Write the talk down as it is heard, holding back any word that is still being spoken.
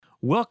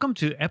Welcome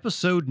to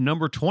episode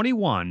number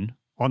 21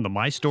 on the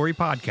My Story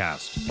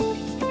podcast.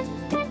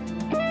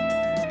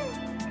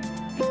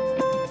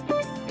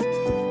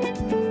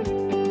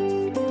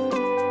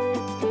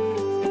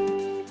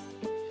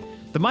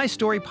 The My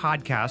Story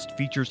podcast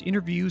features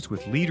interviews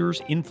with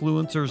leaders,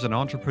 influencers, and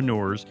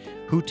entrepreneurs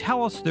who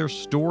tell us their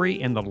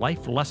story and the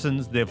life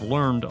lessons they've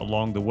learned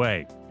along the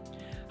way.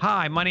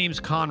 Hi, my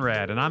name's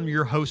Conrad, and I'm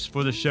your host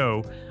for the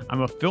show.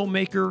 I'm a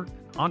filmmaker,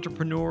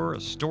 entrepreneur,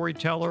 a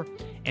storyteller,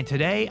 and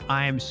today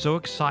I am so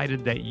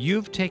excited that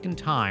you've taken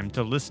time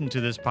to listen to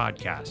this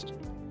podcast.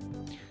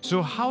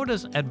 So how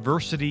does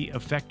adversity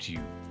affect you?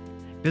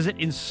 Does it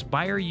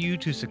inspire you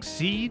to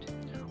succeed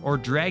or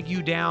drag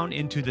you down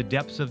into the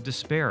depths of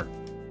despair?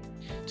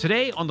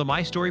 Today on the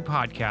My Story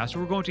podcast,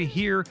 we're going to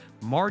hear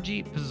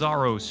Margie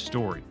Pizarro's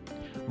story.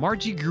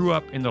 Margie grew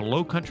up in the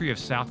low country of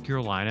South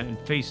Carolina and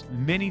faced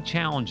many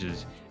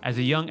challenges as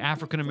a young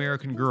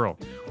African-American girl.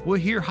 We'll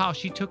hear how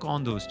she took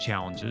on those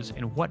challenges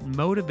and what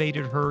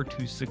motivated her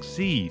to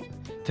succeed.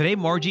 Today,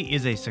 Margie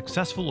is a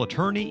successful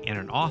attorney and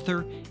an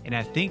author, and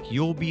I think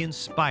you'll be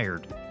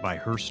inspired by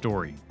her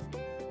story.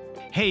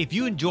 Hey, if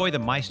you enjoy the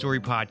My Story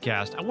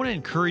podcast, I want to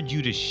encourage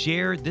you to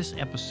share this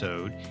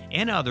episode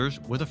and others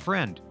with a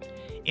friend.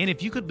 And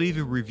if you could leave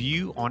a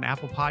review on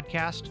Apple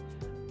Podcast,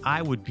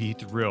 I would be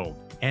thrilled.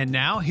 And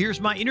now,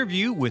 here's my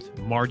interview with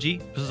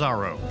Margie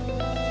Pizarro.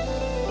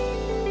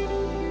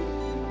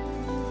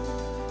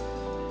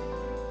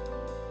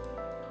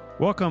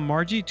 Welcome,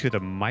 Margie, to the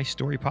My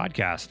Story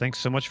podcast. Thanks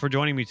so much for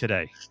joining me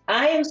today.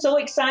 I am so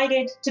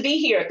excited to be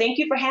here. Thank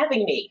you for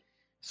having me.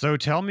 So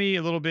tell me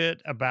a little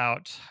bit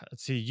about,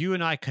 you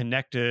and I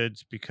connected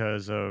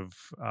because of,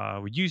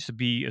 we used to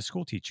be a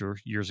school teacher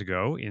years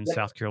ago in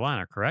South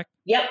Carolina, correct?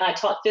 Yep, I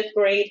taught fifth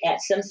grade at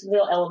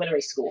Simpsonville Elementary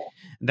School.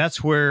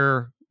 That's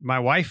where my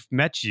wife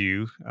met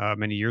you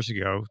many years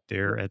ago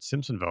there at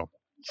Simpsonville.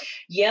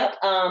 Yep,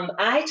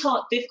 I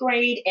taught fifth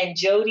grade and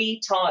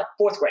Jody taught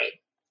fourth grade.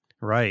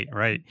 Right.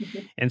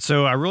 And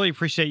so I really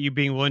appreciate you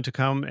being willing to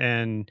come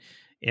and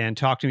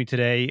talk to me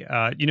today.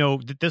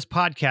 This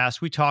podcast,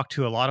 we talk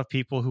to a lot of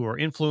people who are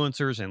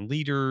influencers and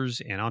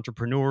leaders and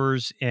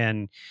entrepreneurs,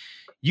 and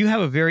you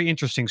have a very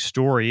interesting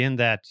story in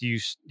that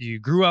you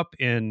grew up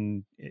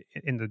in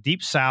the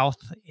deep South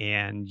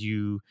and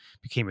you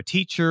became a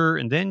teacher,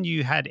 and then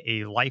you had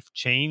a life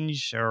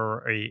change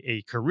or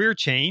a career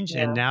change,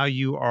 and now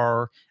you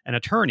are an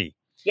attorney.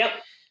 Yep.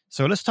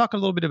 So let's talk a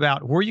little bit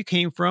about where you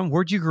came from,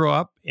 where'd you grow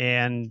up,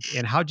 and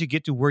how'd you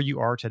get to where you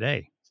are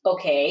today?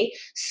 Okay,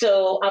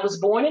 so I was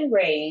born and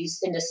raised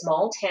in the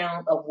small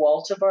town of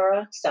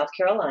Walterboro, South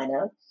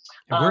Carolina.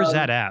 And where's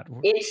that at?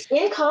 It's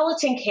in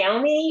Colleton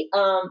County.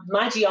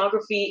 My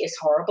geography is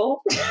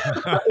horrible. If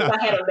I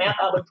had a map,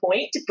 I would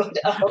point, but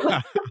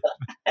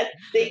I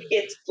think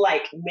it's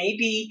like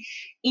maybe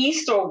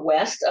east or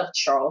west of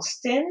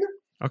Charleston.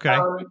 Okay.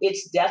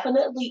 It's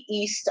definitely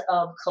east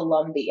of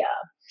Columbia.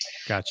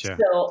 Gotcha.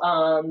 So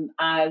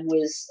I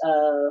was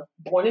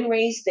born and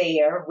raised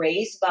there,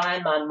 raised by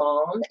my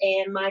mom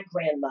and my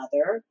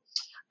grandmother.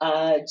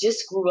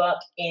 Just grew up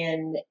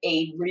in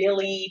a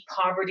really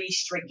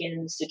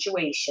poverty-stricken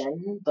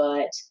situation,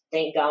 but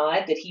thank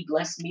God that he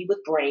blessed me with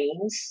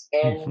brains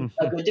and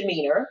a good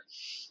demeanor,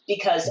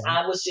 because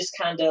I was just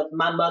kind of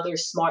my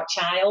mother's smart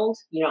child.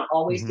 I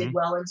always did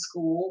well in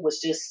school, was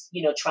just,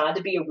 tried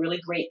to be a really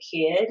great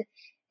kid.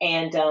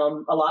 And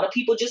a lot of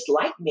people just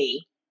liked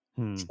me.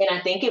 And I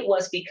think it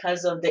was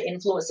because of the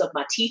influence of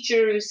my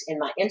teachers and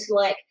my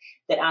intellect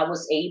that I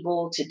was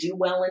able to do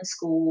well in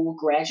school,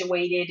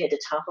 graduated at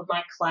the top of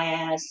my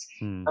class,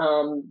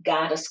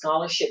 got a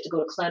scholarship to go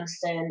to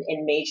Clemson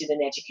and majored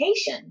in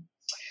education.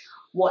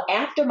 Well,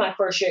 after my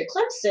first year at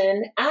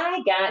Clemson,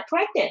 I got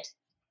pregnant.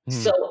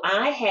 So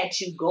I had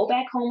to go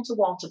back home to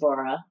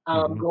Walterboro,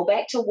 go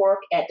back to work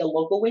at the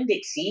local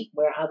Winn-Dixie,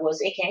 where I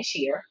was a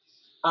cashier,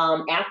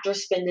 after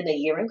spending a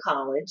year in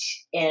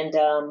college. And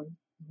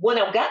when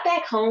I got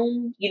back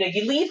home,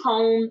 you leave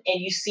home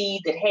and you see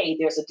that, hey,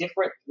 there's a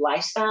different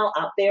lifestyle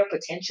out there.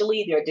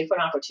 Potentially, there are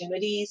different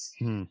opportunities.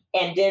 And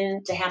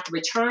then to have to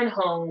return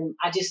home,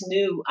 I just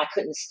knew I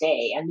couldn't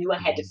stay. I knew I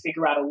had to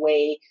figure out a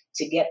way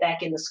to get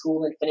back into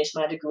school and finish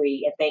my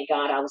degree. And thank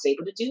God I was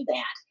able to do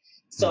that.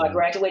 So I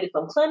graduated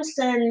from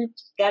Clemson,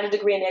 got a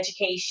degree in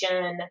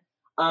education,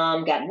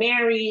 got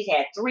married,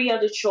 had 3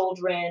 other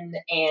children,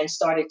 and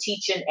started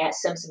teaching at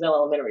Simpsonville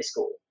Elementary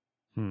School.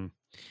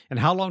 And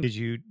how long did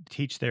you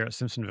teach there at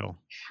Simpsonville?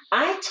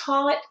 I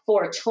taught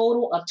for a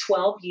total of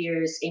 12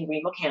 years in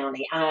Greenville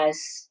County. I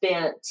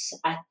spent,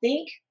 I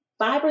think,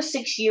 5 or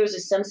 6 years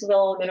at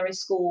Simpsonville Elementary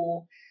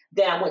School.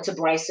 Then I went to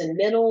Bryson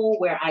Middle,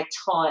 where I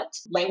taught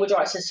language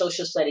arts and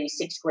social studies,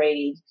 6th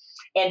grade.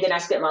 And then I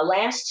spent my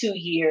last 2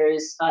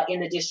 years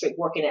in the district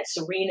working at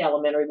Serene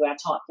Elementary, where I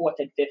taught 4th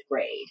and 5th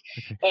grade.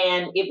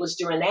 And it was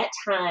during that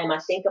time, I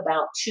think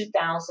about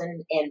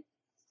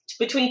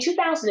between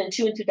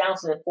 2002 and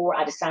 2004,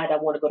 I decided I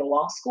want to go to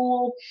law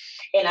school.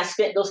 And I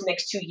spent those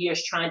next 2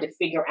 years trying to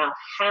figure out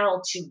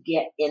how to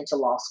get into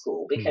law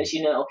school because,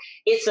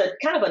 it's a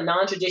kind of a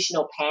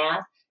non-traditional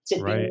path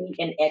to Right.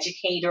 be an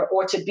educator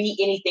or to be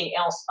anything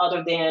else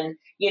other than,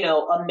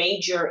 a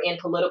major in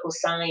political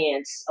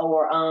science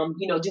or,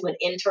 do an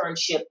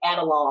internship at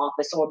a law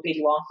office or a big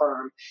law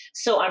firm.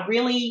 So I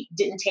really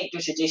didn't take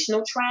the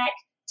traditional track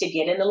to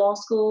get into law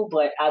school,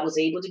 but I was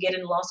able to get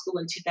into law school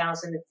in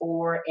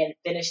 2004 and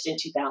finished in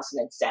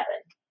 2007.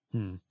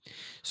 Hmm.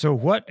 So,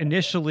 what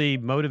initially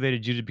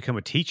motivated you to become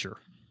a teacher?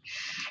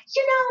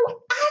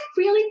 I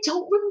really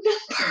don't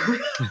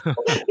remember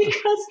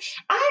because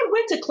I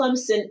went to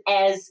Clemson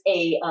as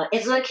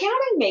an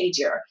accounting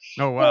major,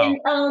 Oh, wow.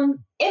 and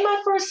in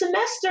my first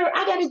semester,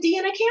 I got a D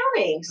in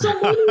accounting. So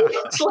maybe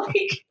it's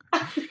like,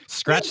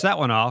 Scratch that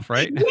one off,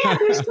 right? yeah,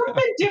 there's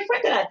something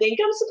different that I think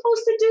I'm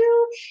supposed to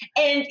do,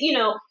 and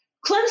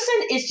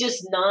Clemson is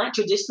just not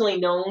traditionally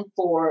known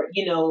for,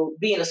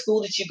 being a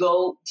school that you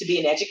go to be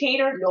an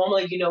educator.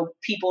 Normally,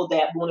 people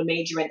that want to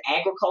major in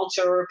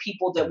agriculture,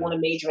 people that want to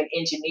major in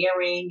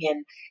engineering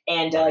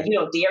and Right.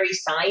 dairy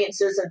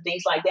sciences and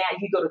things like that,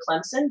 you go to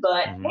Clemson.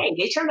 But Mhm. hey,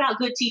 they turn out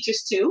good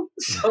teachers too.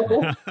 So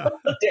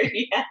there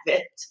you have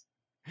it.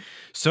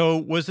 So,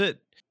 was it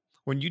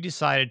when you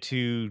decided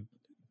to,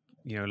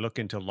 look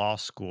into law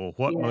school,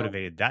 what Yeah.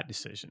 motivated that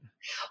decision?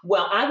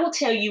 Well, I will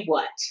tell you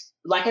what.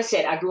 Like I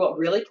said, I grew up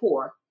really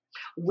poor.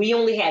 We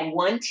only had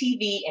one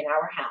TV in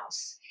our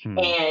house, Hmm.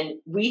 and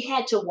we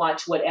had to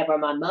watch whatever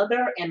my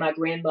mother and my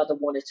grandmother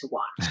wanted to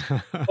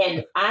watch.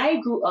 And I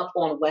grew up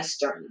on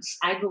Westerns.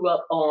 I grew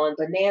up on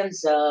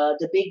Bonanza,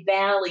 The Big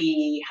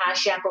Valley, High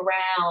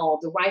Chaparral,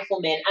 The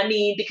Rifleman. I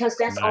mean, because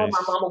that's all my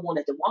Nice. mama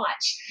wanted to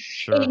watch.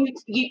 Sure. And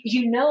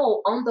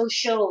on those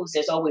shows,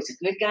 there's always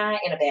a good guy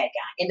and a bad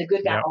guy, and the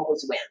good guy Yep.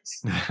 always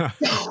wins.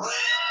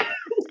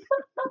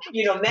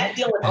 So, Matt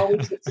Dillon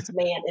always gets his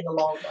man in the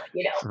long run.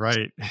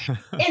 Right.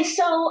 And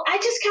so I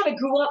just kind of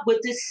grew up with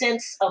this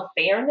sense of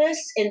fairness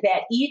in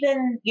that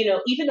even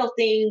though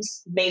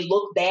things may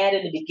look bad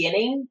in the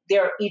beginning,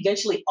 they're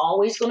eventually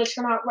always going to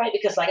turn out right.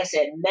 Because like I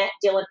said, Matt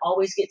Dillon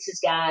always gets his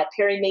guy.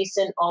 Perry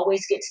Mason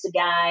always gets the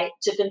guy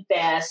to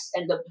confess,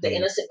 and the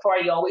innocent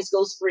party always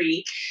goes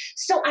free.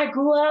 So I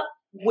grew up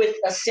with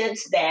a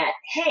sense that,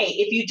 hey,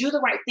 if you do the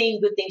right thing,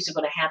 good things are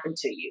going to happen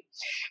to you.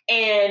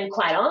 And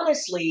quite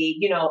honestly,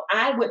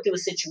 I went through a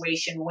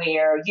situation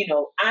where,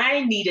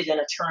 I needed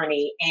an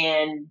attorney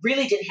and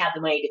really didn't have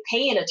the money to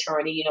pay an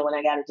attorney, when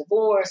I got a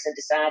divorce and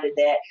decided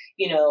that,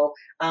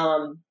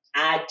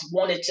 I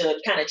wanted to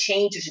kind of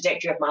change the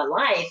trajectory of my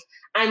life.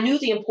 I knew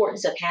the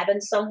importance of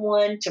having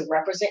someone to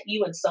represent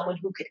you and someone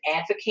who could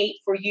advocate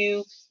for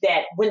you,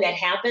 that when that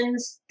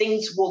happens,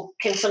 things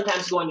can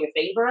sometimes go in your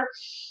favor.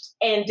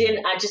 And then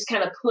I just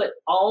kind of put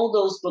all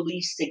those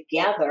beliefs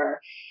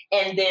together.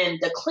 And then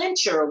the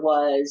clincher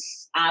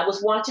was I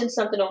was watching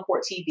something on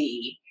Court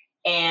TV,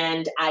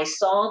 and I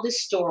saw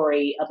this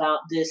story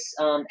about this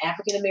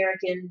African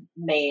American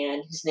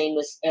man. His name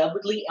was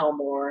Edward Lee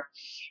Elmore,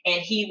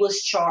 and he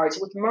was charged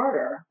with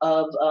murder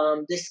of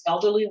this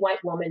elderly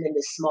white woman in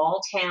this small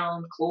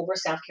town, Clover,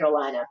 South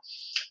Carolina.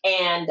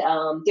 And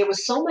there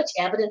was so much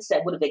evidence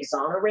that would have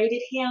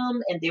exonerated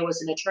him. And there was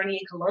an attorney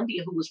in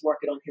Columbia who was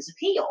working on his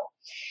appeal.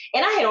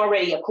 And I had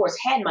already, of course,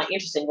 had my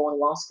interest in going to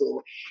law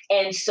school.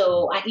 And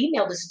so I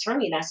emailed this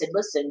attorney and I said,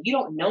 listen, you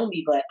don't know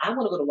me, but I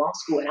want to go to law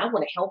school and I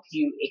want to help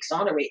you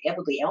exonerate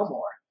Edward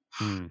Elmore.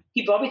 Hmm.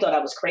 He probably thought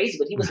I was crazy,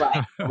 but he was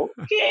like,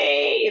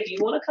 okay, if you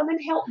want to come and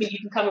help me, you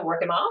can come and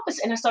work in my office.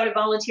 And I started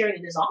volunteering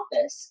in his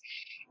office.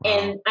 Wow.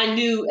 And I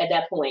knew at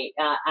that point,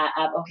 I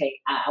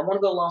want to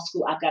go to law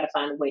school. I've got to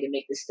find a way to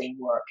make this thing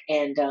work.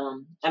 And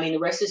the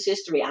rest is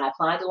history. I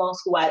applied to law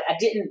school. I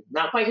didn't,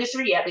 not quite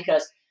history yet,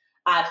 because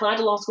I applied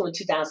to law school in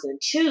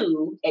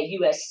 2002 at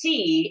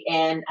USC,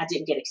 and I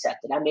didn't get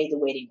accepted. I made the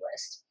waiting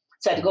list.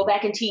 So I had to go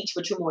back and teach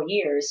for 2 more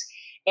years.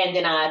 And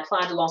then I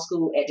applied to law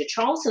school at the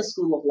Charleston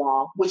School of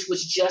Law, which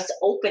was just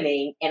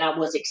opening, and I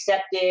was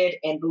accepted,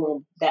 and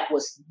boom,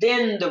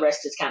 then the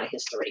rest is kind of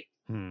history.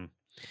 Hmm.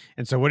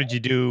 And so what did you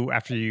do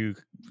after you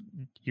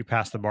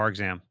passed the bar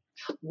exam?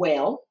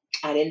 Well,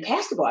 I didn't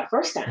pass the bar the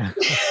first time.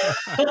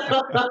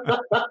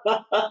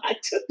 I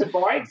took the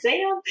bar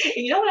exam, and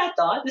you know what I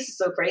thought? This is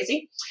so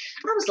crazy.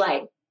 I was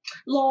like,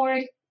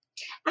 Lord,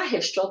 I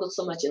have struggled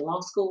so much in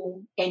law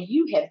school, and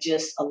you have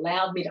just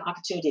allowed me the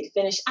opportunity to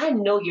finish. I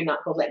know you're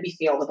not going to let me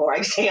fail the bar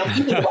exam,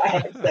 even though I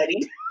haven't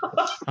studied.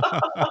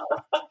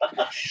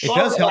 It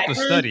does help to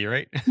study,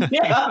 right?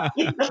 Yeah.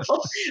 It's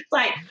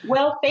like,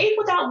 well, faith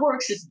without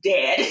works is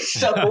dead.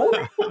 So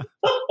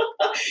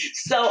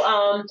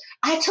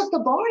I took the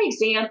bar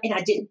exam and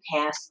I didn't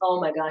pass.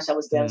 Oh my gosh, I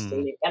was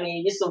devastated. I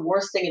mean, it's the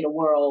worst thing in the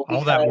world.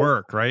 All that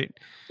work, right?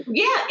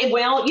 Yeah.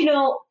 Well,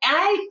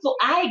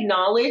 I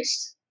acknowledged,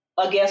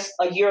 I guess,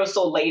 a year or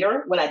so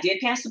later when I did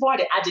pass the bar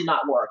that I did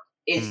not work.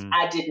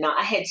 I did not.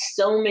 I had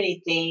so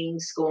many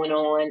things going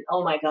on.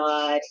 Oh my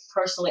God.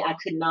 Personally, I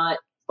could not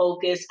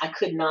focus. I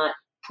could not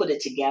put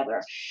it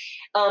together.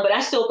 But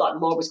I still thought the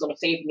Lord was going to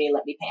favor me and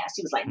let me pass.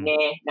 He was like,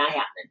 nah, not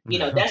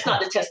happening. That's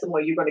not the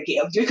testimony you're going to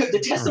give. The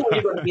testimony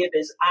you're going to give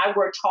is I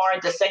worked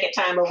hard the second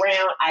time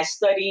around. I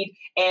studied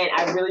and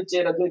I really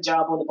did a good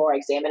job on the bar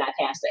exam and I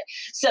passed it.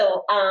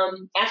 So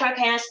after I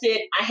passed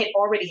it, I had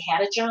already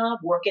had a job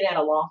working at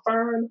a law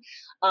firm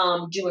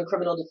doing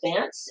criminal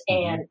defense.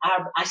 And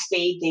I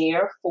stayed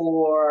there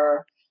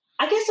for,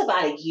 I guess,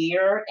 about a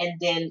year and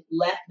then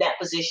left that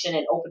position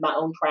and opened my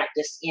own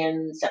practice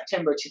in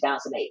September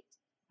 2008.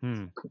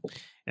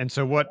 And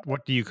so what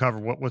do you cover?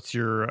 What's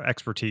your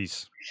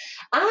expertise?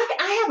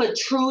 I have a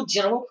true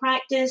general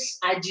practice.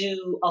 I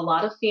do a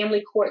lot of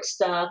family court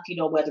stuff,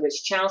 whether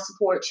it's child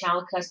support,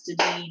 child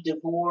custody,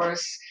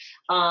 divorce.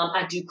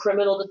 I do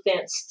criminal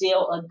defense,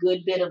 still a good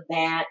bit of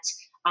that.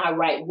 I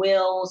write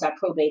wills, I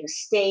probate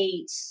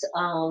estates.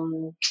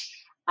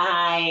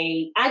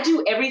 I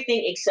do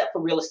everything except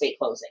for real estate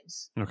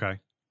closings. Okay.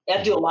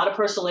 I do a lot of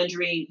personal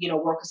injury,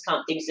 workers'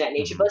 comp, things of that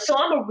nature. But so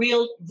I'm a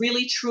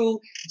really true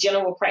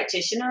general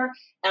practitioner.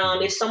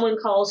 If someone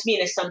calls me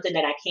and it's something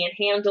that I can't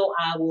handle,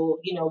 I will,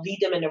 lead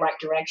them in the right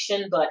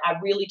direction. But I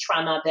really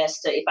try my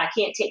best to, if I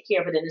can't take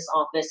care of it in this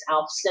office,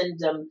 I'll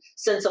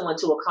send someone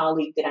to a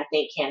colleague that I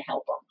think can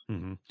help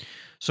them.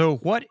 So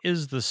what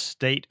is the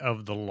state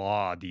of the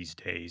law these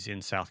days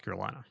in South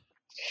Carolina?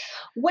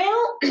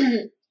 Well,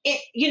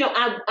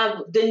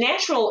 the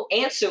natural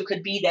answer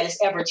could be that it's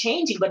ever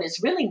changing, but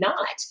it's really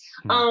not.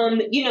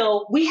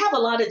 We have a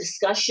lot of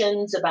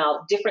discussions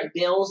about different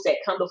bills that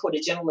come before the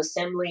General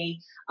Assembly,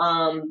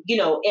 and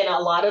a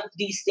lot of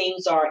these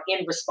things are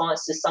in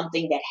response to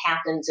something that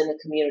happens in the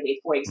community.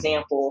 For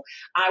example,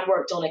 I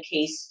worked on a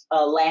case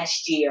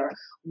last year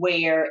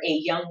where a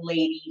young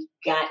lady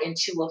got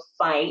into a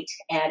fight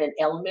at an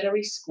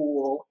elementary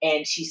school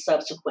and she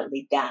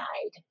subsequently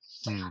died.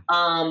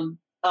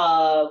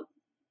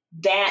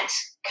 That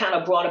kind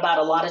of brought about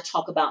a lot of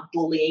talk about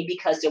bullying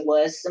because there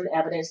was some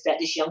evidence that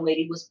this young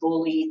lady was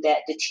bullied, that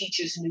the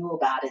teachers knew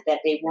about it, that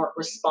they weren't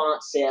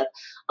responsive,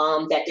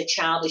 that the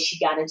child that she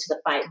got into the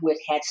fight with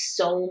had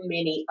so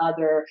many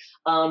other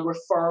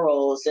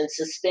referrals and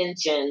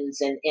suspensions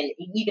and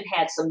even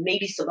had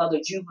maybe some other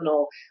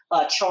juvenile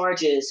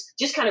charges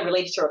just kind of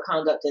related to her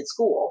conduct in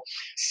school.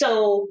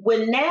 So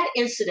when that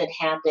incident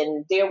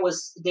happened,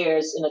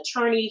 there's an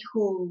attorney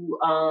who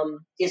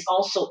is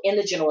also in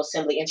the General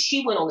Assembly, and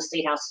she went on the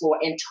State House floor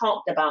and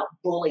talked about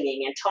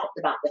bullying and talked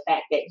about the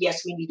fact that,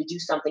 yes, we need to do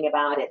something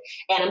about it.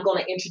 And I'm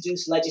going to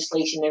introduce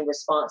legislation in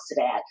response to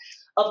that.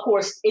 Of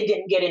course, it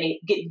didn't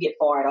get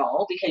far at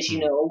all because,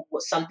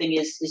 something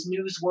is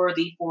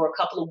newsworthy for a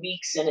couple of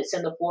weeks and it's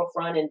in the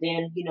forefront and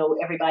then,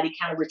 everybody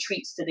kind of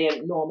retreats to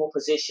their normal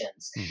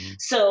positions.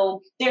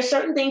 So there are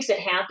certain things that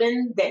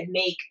happen that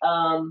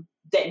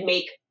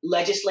make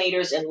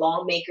legislators and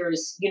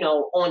lawmakers,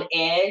 on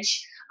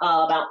edge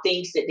about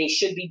things that they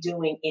should be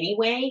doing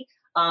anyway.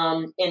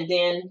 And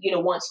then,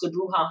 once the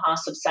brouhaha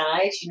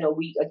subsides,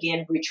 we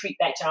again retreat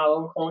back to our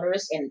own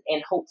corners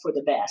and hope for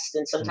the best.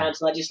 And sometimes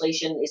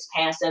legislation is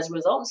passed as a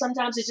result, and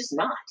sometimes it's just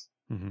not.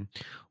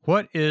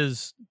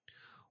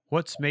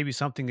 What's maybe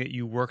something that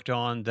you worked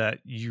on that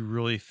you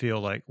really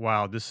feel like,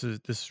 wow, this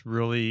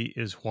really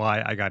is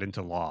why I got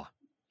into law?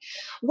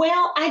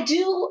 Well, I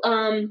do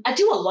a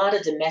lot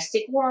of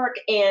domestic work,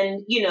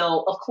 and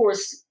of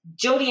course,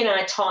 Jody and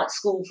I taught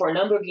school for a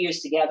number of years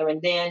together, and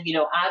then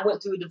I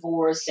went through a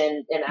divorce,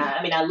 and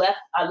I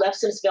left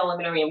Simpson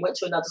Elementary and went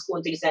to another school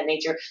and things of that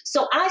nature.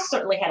 So I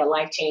certainly had a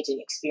life-changing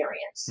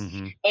experience,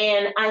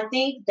 and I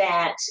think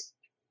that.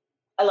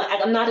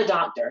 I'm not a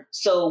doctor.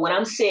 So when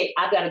I'm sick,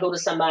 I've got to go to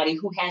somebody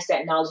who has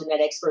that knowledge and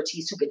that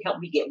expertise who can help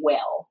me get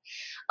well.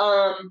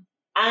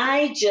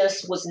 I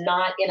just was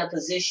not in a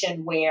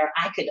position where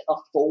I could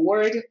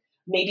afford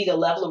maybe the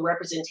level of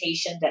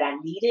representation that I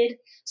needed.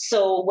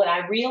 So what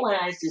I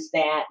realized is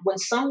that when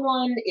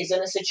someone is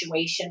in a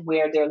situation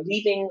where they're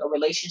leaving a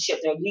relationship,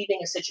 they're leaving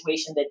a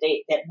situation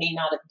that may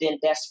not have been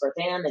best for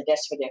them and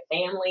best for their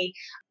family,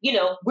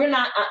 we're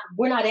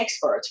not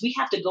experts. We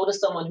have to go to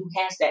someone who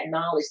has that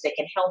knowledge that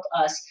can help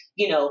us,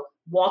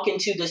 walk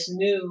into this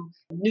new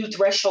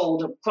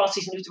threshold, across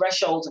these new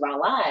thresholds of our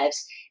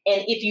lives.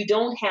 And if you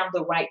don't have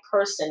the right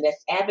person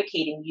that's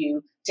advocating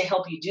you to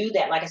help you do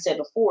that, like I said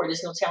before,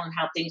 there's no telling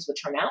how things would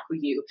turn out for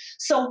you.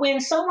 So when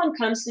someone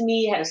comes to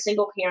me, I had a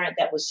single parent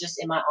that was just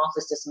in my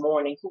office this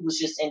morning who was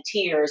just in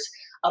tears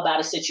about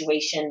a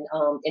situation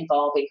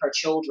involving her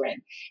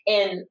children.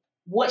 And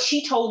what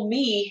she told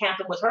me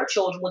happened with her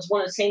children was one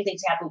of the same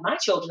things happened with my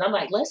children. I'm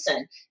like,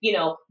 listen,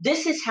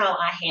 this is how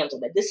I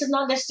handled it. This is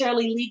not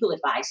necessarily legal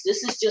advice.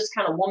 This is just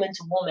kind of woman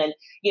to woman.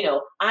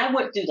 I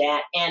went through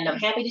that, and I'm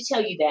happy to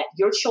tell you that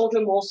your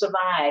children will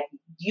survive.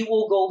 You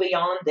will go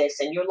beyond this,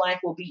 and your life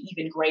will be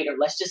even greater.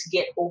 Let's just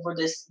get over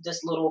this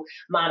little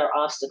minor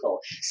obstacle.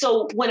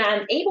 So when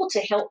I'm able to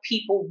help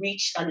people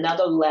reach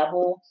another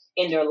level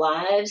in their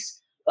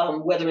lives,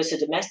 whether it's a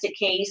domestic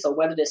case or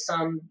whether there's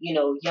some,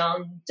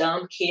 young,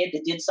 dumb kid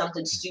that did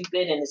something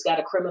stupid and has got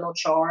a criminal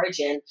charge,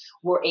 and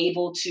we're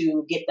able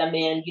to get them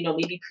in,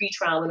 maybe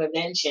pretrial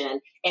intervention,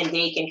 and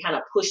they can kind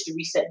of push the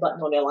reset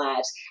button on their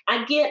lives.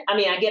 I get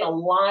a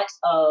lot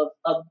of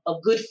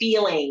good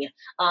feeling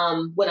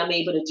when I'm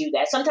able to do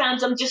that.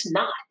 Sometimes I'm just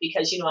not,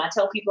 because, I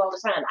tell people all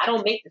the time, I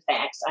don't make the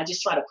facts. I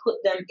just try to put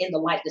them in the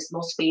light that's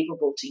most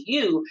favorable to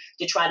you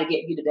to try to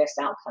get you the best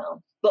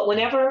outcome. But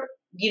whenever,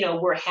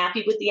 we're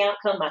happy with the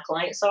outcome, my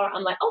clients are,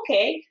 I'm like,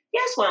 okay,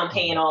 that's why I'm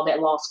paying all that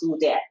law school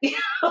debt.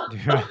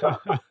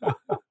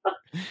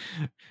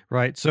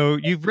 Right. So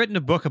you've written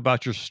a book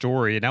about your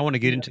story, and I want to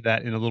get into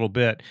that in a little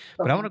bit.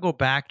 But I want to go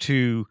back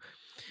to,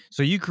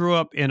 so you grew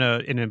up in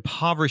an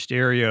impoverished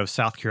area of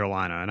South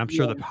Carolina, and I'm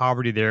sure the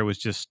poverty there was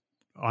just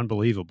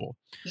unbelievable.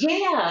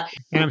 Yeah.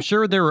 And I'm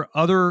sure there were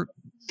other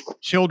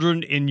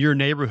children in your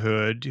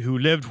neighborhood who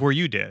lived where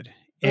you did,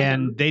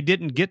 and they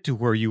didn't get to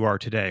where you are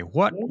today.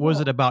 What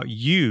was it about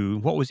you?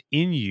 What was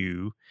in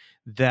you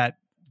that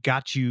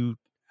got you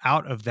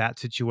out of that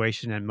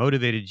situation and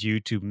motivated you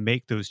to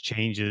make those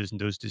changes and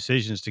those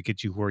decisions to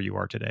get you where you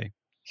are today?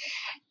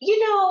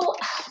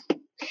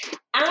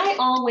 I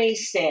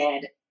always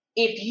said,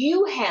 if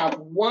you have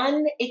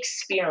one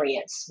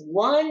experience,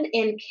 one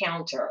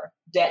encounter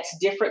that's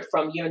different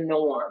from your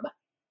norm,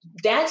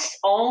 that's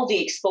all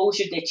the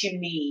exposure that you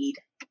need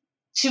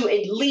to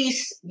at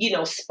least,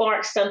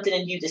 spark something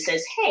in you that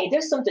says, hey,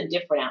 there's something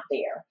different out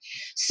there.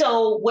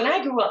 So when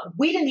I grew up,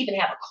 we didn't even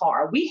have a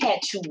car. We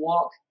had to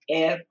walk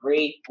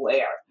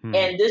everywhere.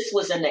 And this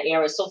was in the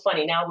era, it's so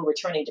funny, now we're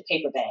returning to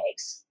paper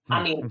bags.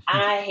 I mean,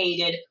 I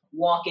hated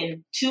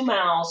walking 2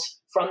 miles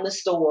from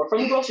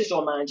the grocery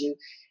store, mind you,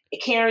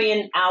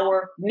 carrying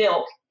our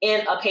milk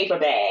in a paper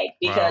bag,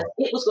 because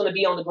it was going to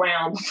be on the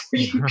ground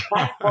before you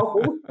got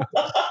home.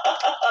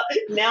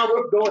 Now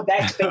we're going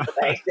back to paper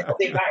bags to help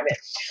the environment.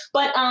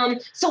 But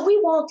so we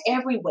walked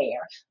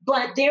everywhere.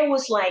 But there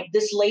was like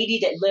this lady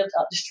that lived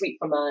up the street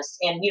from us,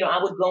 and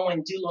I would go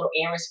and do little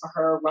errands for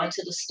her, run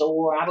to the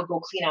store. I would go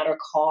clean out her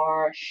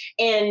car,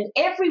 and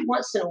every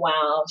once in a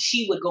while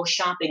she would go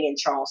shopping in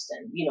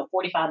Charleston,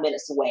 45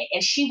 minutes away,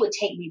 and she would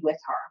take me with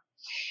her.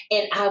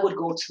 And I would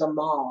go to the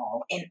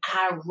mall, and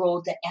I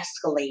rode the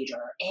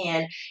escalator,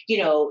 and,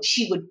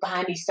 she would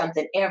buy me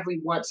something every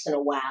once in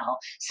a while.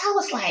 So I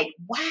was like,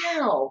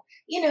 wow,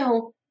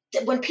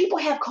 when people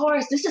have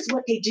cars, this is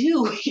what they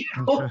do,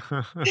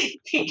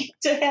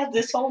 to have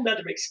this whole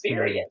nother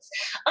experience.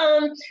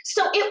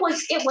 So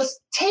it was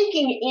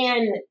taking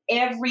in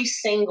every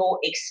single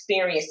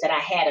experience that I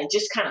had and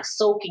just kind of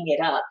soaking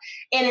it up.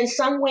 And in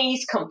some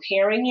ways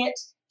comparing it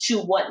to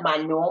what my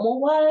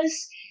normal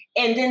was.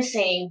 And then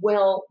saying,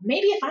 well,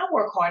 maybe if I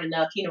work hard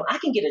enough, I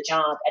can get a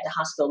job at the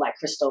hospital like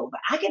Christopher.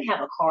 I can have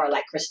a car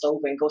like Christopher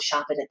and go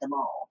shopping at the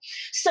mall.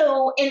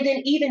 So, and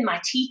then even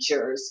my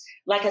teachers,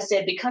 like I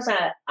said, because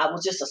I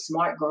was just a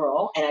smart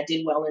girl and I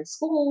did well in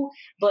school,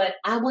 but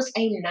I was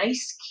a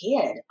nice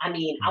kid. I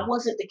mean, I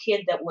wasn't the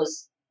kid that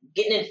was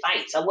getting in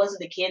fights. I wasn't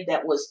the kid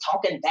that was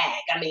talking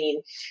back. I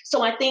mean,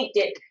 so I think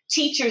that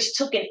teachers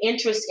took an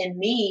interest in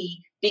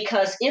me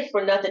because, if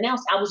for nothing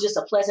else, I was just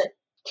a pleasant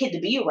kid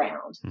to be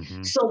around.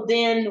 So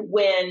then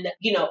when,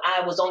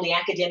 I was on the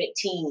academic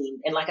team,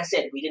 and like I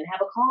said, we didn't have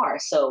a car.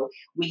 So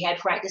we had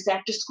practice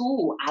after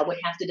school. I would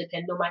have to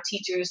depend on my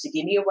teachers to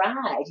give me a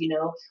ride,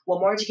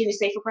 Well, Margie, can you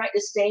stay for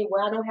practice today?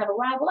 Well, I don't have a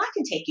ride. Well, I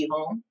can take you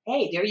home.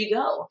 Hey, there you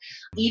go.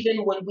 Even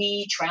when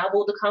we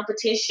traveled to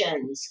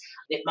competitions,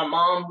 if my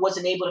mom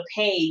wasn't able to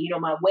pay,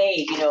 my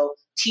way,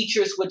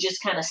 teachers would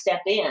just kind of step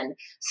in.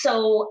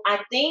 So I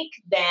think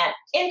that,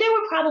 and there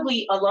were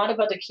probably a lot of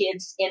other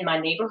kids in my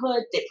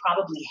neighborhood that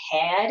probably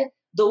had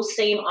those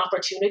same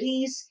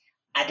opportunities.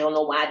 I don't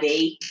know why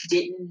they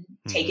didn't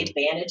take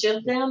advantage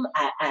of them.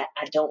 I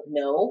don't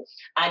know.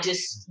 I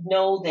just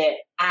know that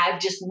I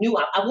just knew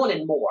I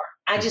wanted more.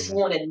 I just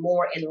wanted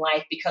more in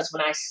life, because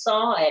when I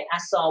saw it, I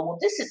saw, well,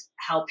 this is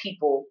how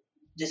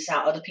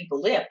other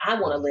people live. I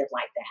want to live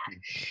like that.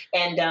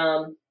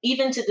 And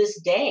even to this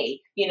day,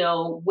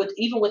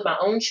 even with my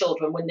own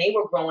children, when they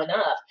were growing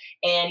up,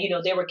 and,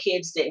 there were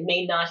kids that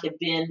may not have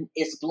been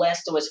as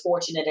blessed or as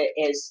fortunate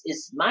as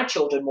my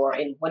children were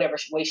in whatever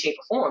way, shape,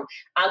 or form,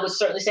 I would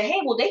certainly say,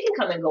 hey, well, they can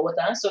come and go with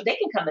us, or they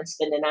can come and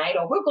spend the night,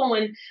 or we're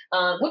going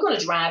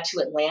to drive to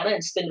Atlanta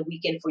and spend the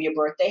weekend for your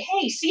birthday.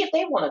 Hey, see if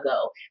they want to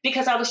go.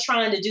 Because I was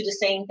trying to do the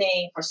same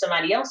thing for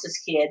somebody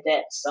else's kid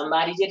that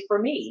somebody did for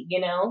me,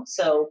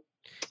 so.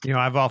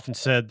 I've often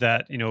said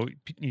that,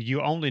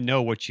 you only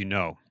know what you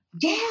know.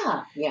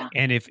 Yeah.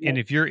 And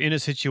if you're in a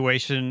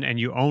situation and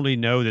you only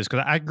know this,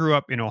 because I grew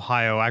up in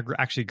Ohio, I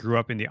actually grew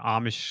up in the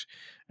Amish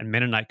and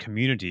Mennonite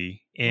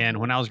community. And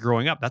when I was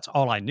growing up, that's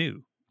all I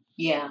knew.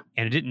 Yeah.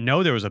 And I didn't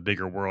know there was a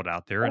bigger world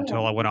out there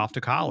until I went off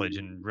to college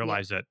and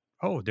realized that,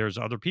 there's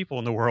other people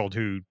in the world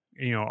who,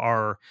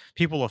 are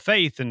people of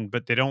faith,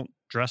 but they don't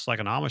dress like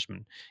an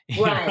Amishman.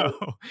 Right.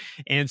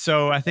 And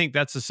so I think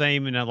that's the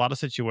same in a lot of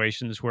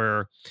situations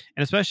where,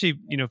 and especially,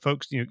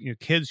 folks,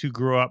 kids who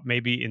grew up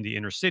maybe in the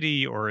inner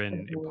city or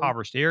in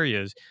impoverished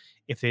areas,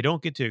 if they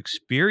don't get to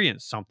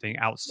experience something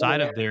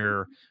outside Yeah. of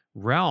their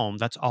realm,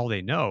 that's all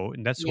they know.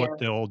 And that's what Yeah.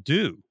 they'll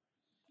do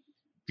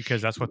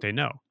because that's what they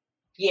know.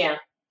 Yeah.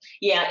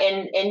 Yeah.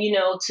 And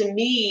to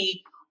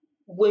me,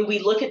 when we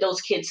look at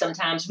those kids,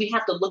 sometimes we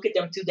have to look at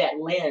them through that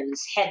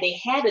lens. Had they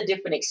had a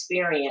different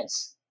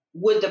experience,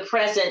 would the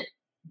present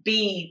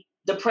be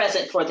the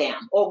present for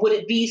them, or would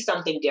it be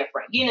something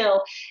different?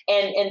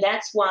 And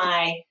that's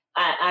why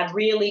I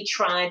really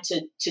tried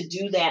to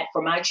do that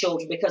for my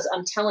children, because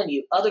I'm telling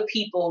you, other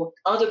people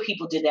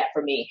did that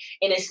for me.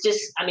 And it's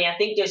just, I mean, I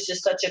think there's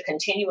just such a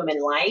continuum in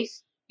life.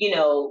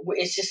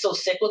 It's just so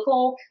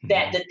cyclical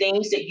that the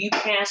things that you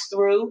pass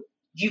through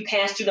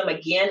them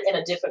again in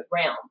a different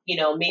realm.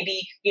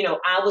 Maybe,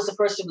 I was the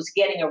person who was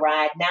getting a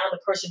ride. Now I'm the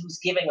person who's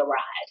giving a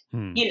ride.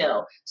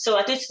 So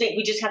I just think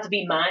we just have to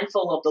be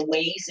mindful of the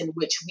ways in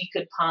which we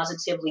could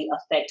positively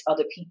affect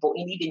other people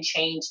and even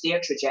change their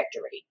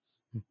trajectory.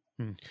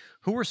 Hmm.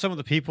 Who were some of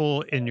the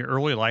people in your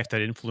early life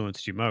that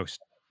influenced you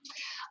most?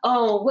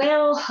 Oh,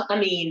 well, I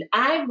mean,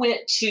 I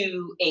went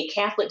to a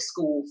Catholic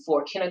school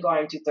for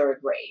kindergarten through third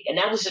grade. And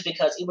that was just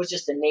because it was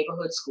just a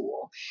neighborhood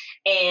school.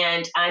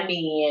 And I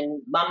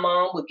mean, my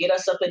mom would get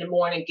us up in the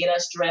morning, get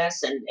us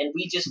dressed, and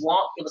we just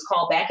walked. It was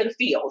called back of the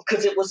field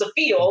because it was a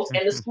field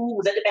and the school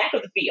was at the back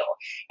of the field.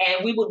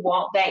 And we would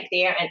walk back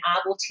there. And I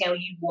will tell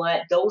you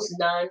what, those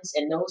nuns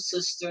and those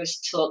sisters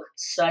took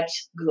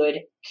such good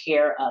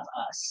care of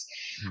us.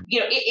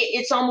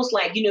 It's almost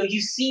like,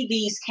 you see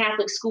these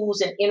Catholic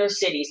schools in inner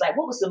cities. Like,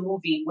 what was the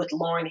movie with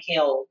Lauryn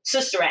Hill,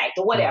 Sister Act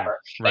or whatever?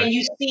 Right. And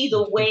you see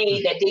the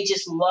way that they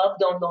just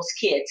loved on those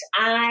kids.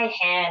 I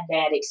had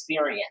that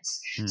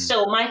experience.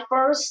 So my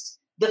first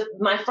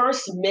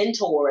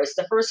mentors,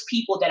 the first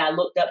people that I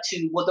looked up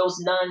to were those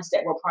nuns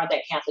that were part of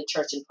that Catholic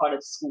church and part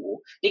of the school.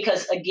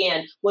 Because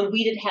again, when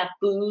we didn't have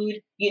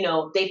food,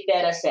 they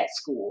fed us at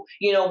school.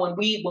 When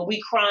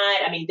we cried,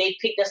 I mean, they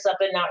picked us up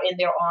in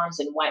their arms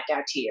and wiped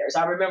our tears.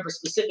 I remember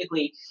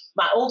specifically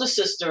my older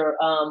sister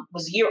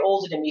was a year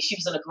older than me. She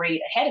was in a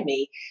grade ahead of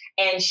me,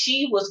 and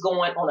she was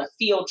going on a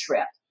field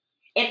trip.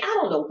 And I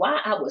don't know why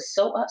I was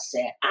so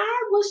upset.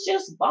 I was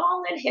just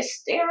bawling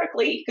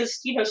hysterically because,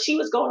 she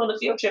was going on a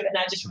field trip. And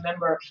I just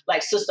remember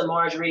like Sister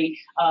Marjorie,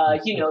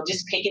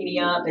 just picking me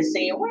up and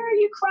saying, "Why are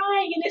you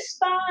crying? And it's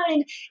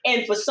fine."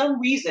 And for some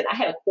reason, I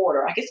had a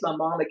quarter. I guess my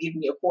mom had given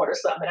me a quarter or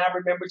something. And I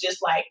remember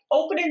just like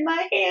opening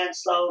my hand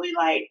slowly,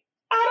 like,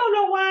 I don't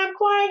know why I'm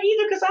crying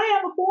either because I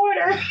have a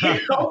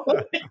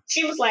quarter.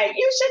 She was like,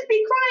 "You shouldn't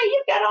be crying.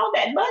 You've got all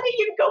that money.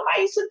 You can go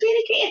buy you some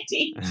penny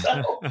candy."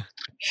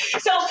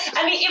 So,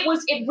 I mean,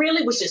 it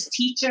really was just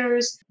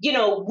teachers.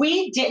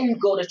 We didn't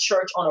go to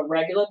church on a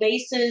regular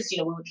basis.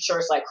 We went to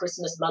church like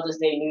Christmas, Mother's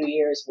Day, New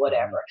Year's,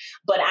 whatever.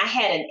 But I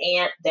had an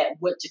aunt that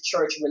went to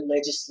church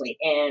religiously,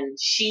 and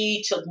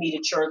she took me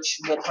to church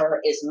with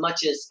her as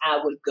much as I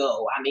would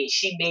go. I mean,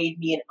 she made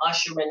me an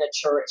usher in the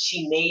church.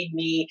 She made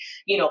me,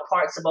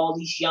 parts of all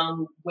these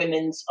young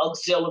women's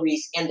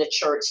auxiliaries in the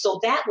church. So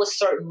that was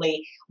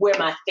certainly where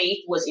my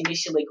faith was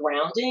initially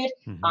grounded.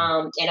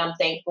 And I'm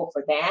thankful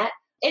for that.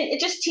 And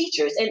just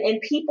teachers and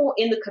people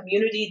in the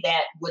community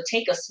that would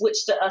take a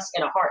switch to us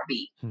in a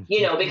heartbeat,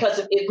 because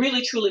it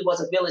really truly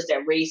was a village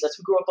that raised us.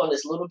 We grew up on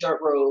this little dirt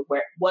road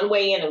where one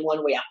way in and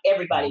one way out,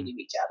 everybody knew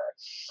each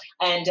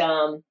other.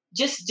 And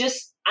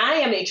just I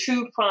am a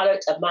true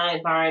product of my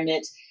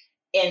environment,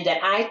 in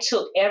that I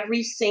took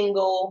every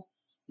single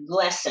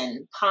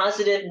lesson,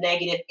 positive,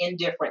 negative,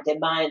 indifferent,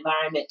 that my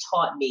environment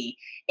taught me.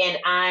 And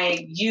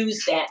I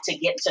used that to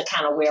get to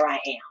kind of where I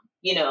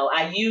am.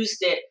 I used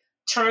it,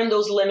 turned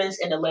those lemons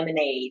into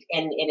lemonade,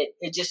 and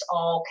it just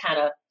all kind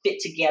of fit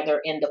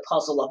together in the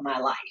puzzle of my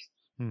life.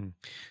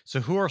 So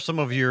who are some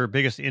of your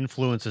biggest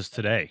influences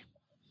today?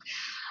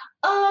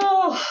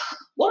 Oh,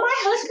 well, my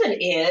husband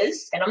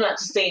is, and I'm not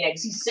just saying that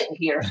because he's sitting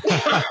here.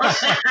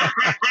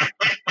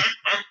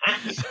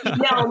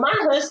 No, my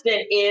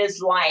husband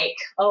is like,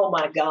 oh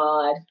my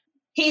God,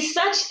 he's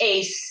such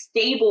a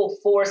stable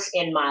force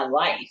in my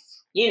life,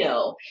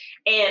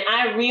 and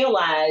I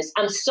realize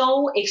I'm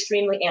so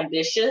extremely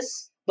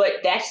ambitious.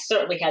 But that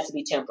certainly has to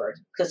be tempered,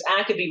 because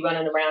I could be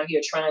running around here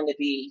trying to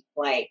be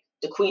like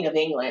the Queen of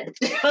England.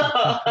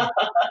 I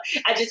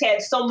just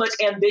had so much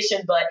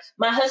ambition, but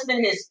my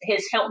husband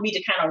has helped me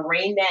to kind of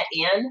rein that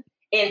in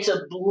and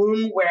to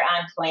bloom where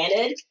I'm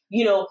planted,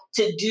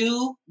 to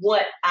do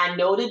what I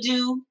know to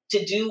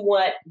do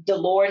what the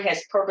Lord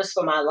has purposed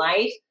for my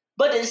life.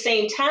 But at the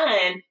same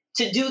time,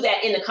 to do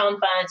that in the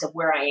confines of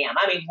where I am.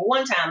 I mean, for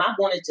one time, I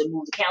wanted to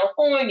move to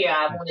California.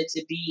 I wanted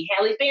to be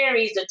Halle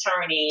Berry's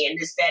attorney and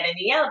this, that, and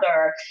the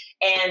other.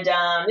 And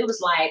it was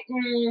like,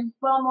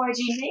 well,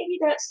 Margie, maybe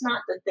that's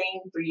not the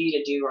thing for you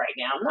to do right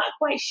now. I'm not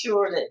quite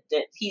sure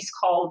that he's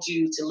called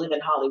you to live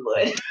in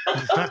Hollywood.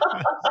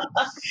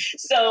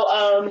 So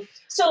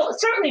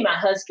certainly my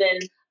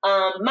husband.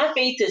 My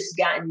faith has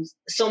gotten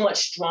so much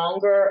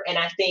stronger. And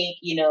I think,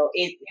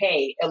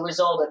 a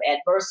result of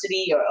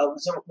adversity or a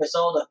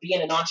result of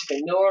being an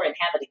entrepreneur and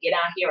having to get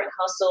out here and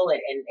hustle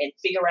and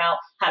figure out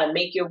how to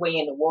make your way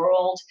in the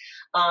world.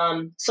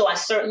 So I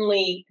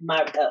certainly,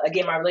 my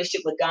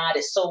relationship with God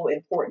is so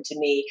important to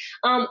me.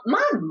 My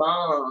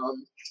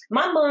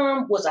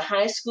mom was a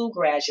high school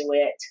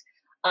graduate.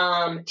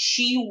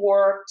 She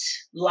worked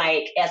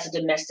like as a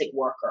domestic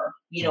worker,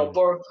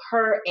 both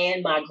her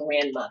and my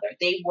grandmother,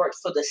 they worked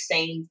for the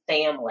same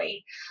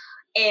family.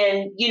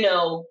 And,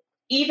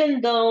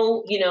 even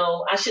though,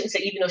 I shouldn't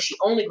say, even though she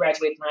only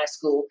graduated from high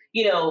school,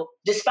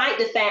 despite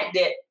the fact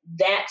that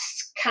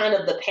that's kind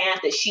of the path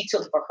that she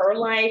took for her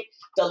life,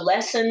 the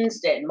lessons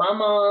that my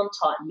mom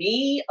taught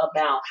me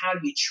about how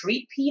you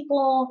treat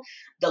people,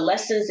 the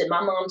lessons that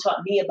my mom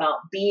taught me about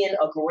being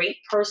a great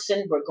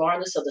person,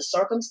 regardless of the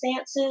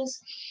circumstances.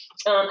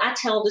 I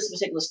tell this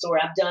particular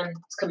story. I've done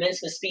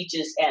commencement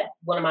speeches at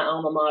one of my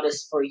alma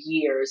maters for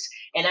years.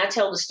 And I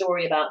tell the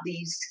story about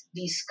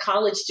these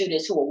college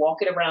students who were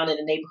walking around in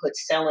the neighborhood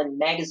selling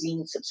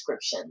magazine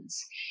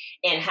subscriptions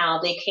and how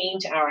they came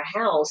to our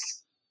house.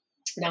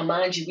 Now,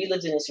 mind you, we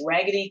lived in this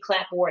raggedy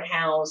clapboard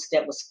house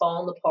that was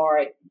falling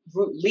apart,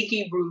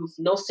 leaky roof,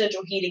 no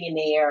central heating in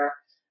there,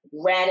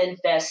 rat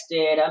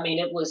infested.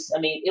 It was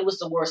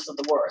the worst of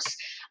the worst.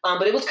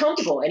 But it was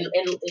comfortable. And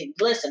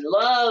listen,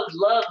 love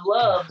the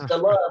love that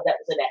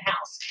was in that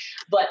house.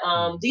 But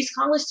these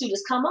college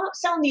students come up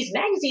selling these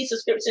magazine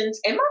subscriptions,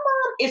 and my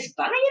mom is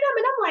buying them.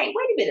 And I'm like,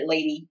 wait a minute,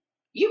 lady.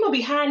 You're going to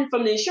be hiding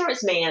from the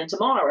insurance man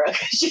tomorrow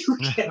because you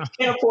can't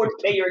afford to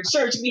pay your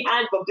insurance. You'll be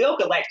hiding from bill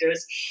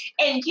collectors.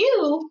 And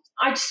you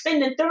are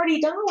spending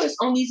 $30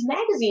 on these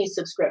magazine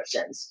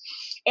subscriptions.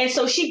 And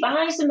so she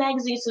buys the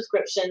magazine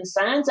subscription,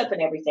 signs up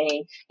and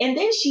everything. And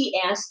then she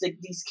asks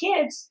these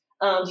kids,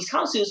 these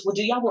college students, well,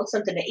 do y'all want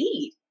something to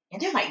eat? And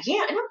they're like,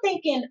 yeah. And I'm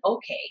thinking,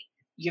 okay,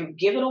 you're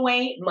giving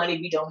away money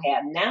we don't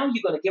have. Now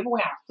you're going to give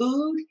away our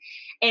food.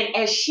 And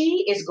as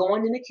she is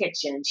going in the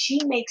kitchen,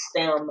 she makes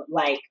them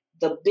like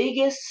the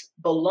biggest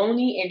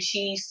bologna and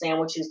cheese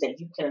sandwiches that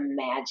you can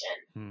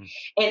imagine.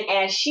 And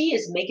as she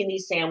is making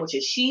these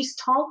sandwiches, she's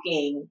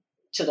talking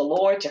to the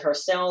Lord, to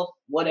herself,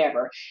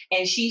 whatever.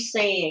 And she's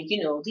saying,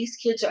 these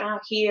kids are out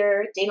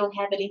here. They don't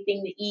have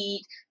anything to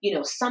eat.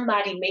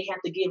 Somebody may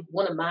have to give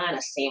one of mine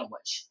a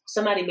sandwich.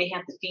 Somebody may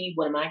have to feed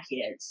one of my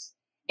kids.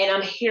 And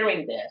I'm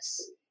hearing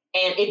this.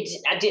 And it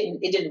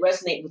didn't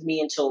resonate with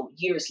me until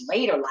years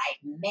later. Like,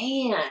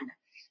 man,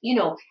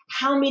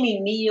 how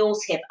many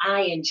meals have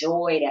I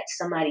enjoyed at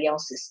somebody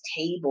else's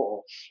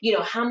table?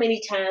 How many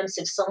times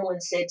have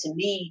someone said to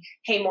me,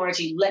 hey,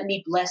 Margie, let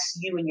me bless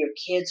you and your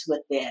kids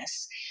with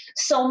this.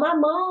 So my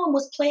mom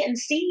was planting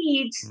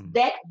seeds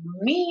that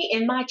me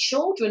and my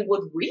children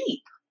would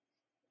reap.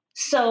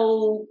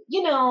 So,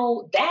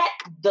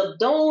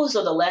 those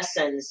are the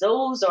lessons.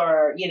 Those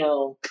are,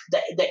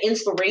 the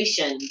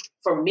inspiration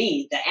for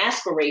me, the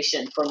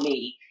aspiration for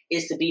me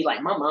is to be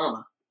like my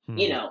mama,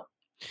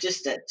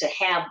 just to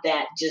have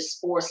that just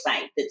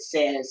foresight that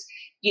says,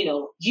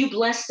 you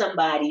bless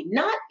somebody,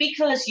 not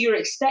because you're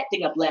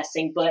expecting a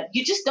blessing, but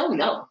you just don't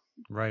know.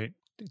 Right.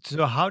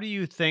 So how do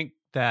you think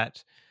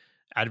that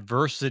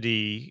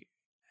adversity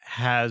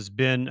has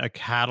been a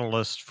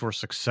catalyst for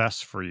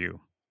success for you?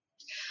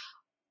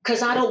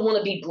 Because I don't want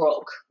to be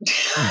broke.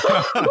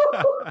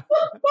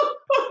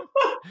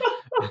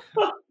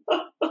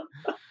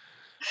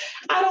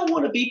 I don't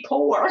want to be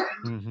poor.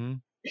 Mm-hmm.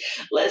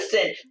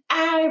 Listen,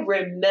 I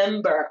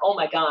remember, oh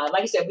my God,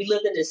 like I said, we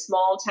lived in this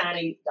small,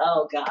 tiny,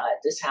 oh God,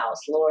 this house,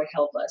 Lord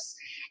help us.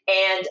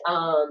 And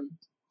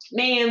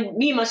man,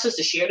 me and my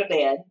sister shared a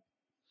bed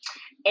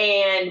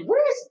and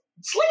we're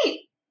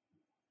asleep.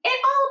 And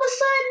all of a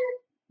sudden,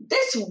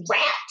 this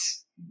rat,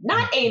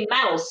 not a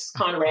mouse,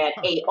 Conrad,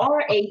 a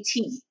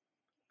R-A-T,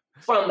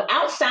 from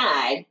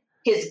outside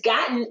has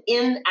gotten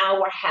in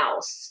our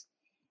house.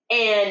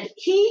 And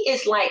he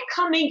is like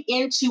coming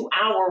into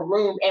our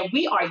room and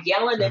we are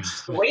yelling and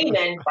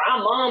screaming for our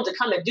mom to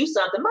come and do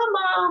something. My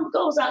mom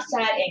goes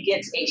outside and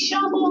gets a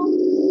shovel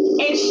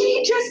and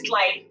she just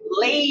like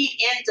laid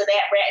into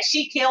that rat.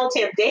 She killed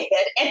him dead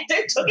and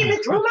then took him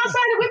and threw him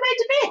outside and we went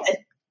to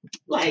bed.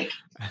 Like,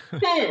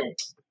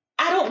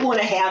 I don't want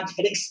to have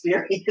that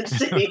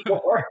experience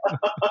anymore.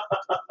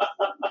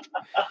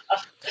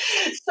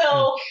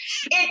 So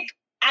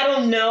I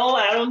don't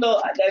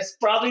know. There's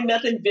probably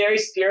nothing very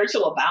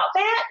spiritual about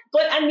that.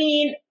 But I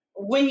mean,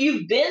 when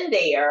you've been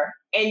there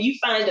and you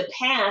find a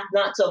path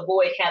not to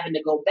avoid having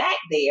to go back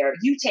there,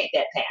 you take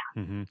that path.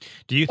 Mm-hmm.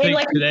 Do you think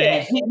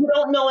today you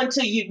don't know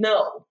until you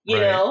know, you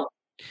know?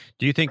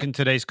 Do you think in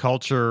today's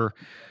culture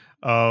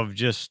of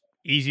just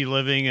easy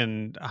living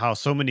and how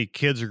so many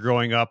kids are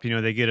growing up,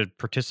 they get a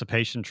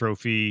participation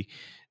trophy,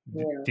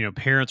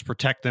 parents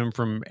protect them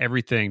from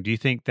everything. Do you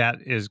think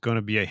that is going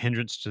to be a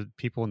hindrance to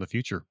people in the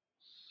future?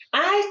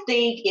 I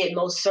think it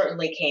most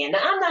certainly can. Now,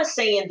 I'm not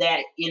saying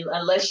that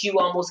unless you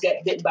almost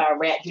get bitten by a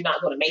rat, you're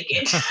not going to make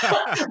it.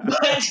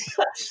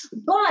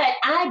 but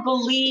I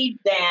believe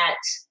that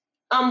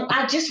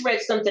I just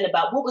read something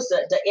about what was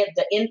the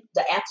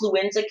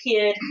affluenza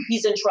kid.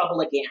 He's in trouble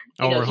again.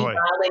 Oh, He really?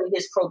 violated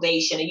his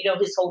probation, and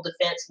his whole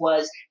defense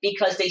was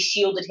because they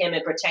shielded him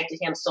and protected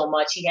him so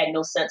much, he had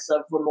no sense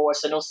of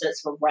remorse or no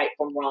sense of right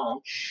from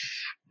wrong.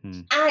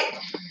 Hmm.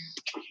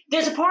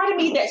 There's a part of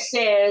me that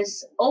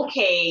says,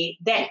 okay,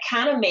 that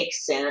kind of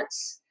makes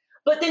sense.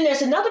 But then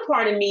there's another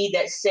part of me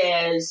that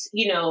says,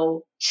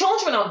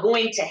 children are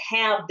going to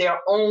have their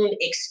own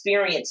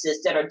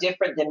experiences that are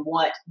different than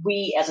what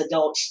we as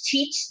adults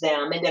teach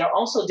them, and that are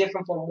also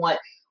different from what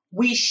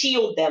we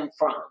shield them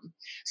from.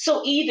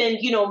 So even,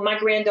 my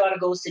granddaughter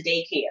goes to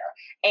daycare,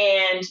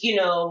 and,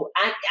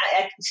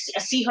 I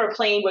see her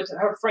playing with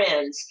her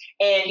friends.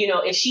 And,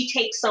 if she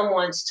takes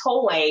someone's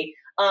toy,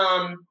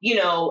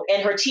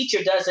 and her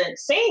teacher doesn't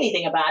say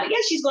anything about it,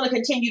 yes, she's going to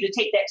continue to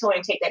take that toy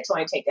and take that toy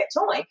and take that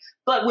toy.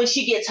 But when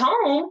she gets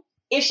home,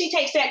 if she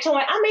takes that toy,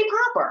 I may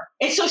pop her.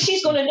 And so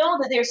she's going to know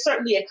that there's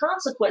certainly a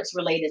consequence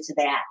related to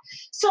that.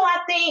 So I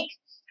think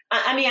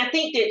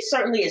that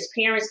certainly as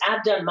parents,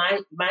 I've done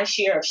my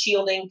share of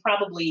shielding,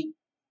 probably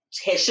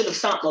should have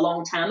stopped a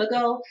long time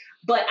ago.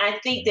 But I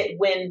think that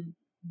when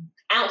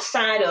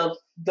outside of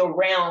the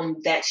realm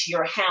that's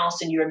your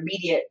house and your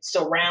immediate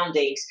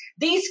surroundings,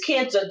 these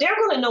kids they're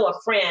going to know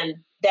a friend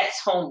that's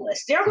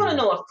homeless. They're going to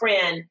know a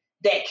friend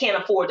that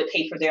can't afford to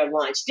pay for their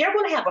lunch. They're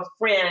going to have a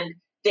friend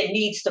that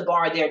needs to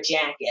borrow their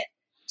jacket.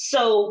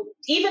 So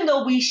even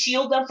though we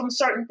shield them from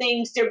certain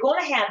things, they're going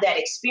to have that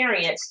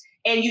experience.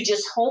 And you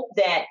just hope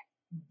that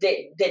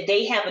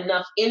they have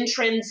enough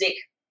intrinsic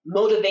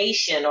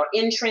motivation or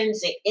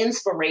intrinsic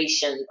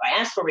inspiration or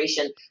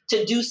aspiration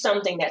to do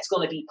something that's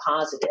going to be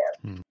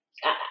positive.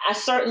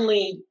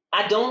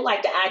 I don't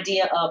like the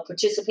idea of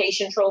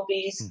participation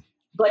trophies,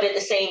 but at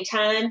the same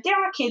time, there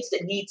are kids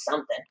that need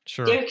something.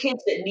 Sure. There are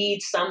kids that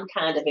need some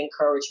kind of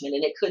encouragement.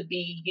 And it could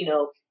be,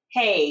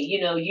 hey,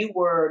 you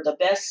were the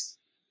best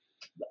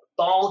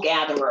ball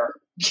gatherer.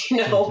 You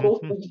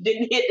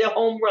didn't hit the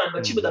home run,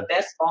 but you were the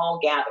best ball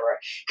gatherer.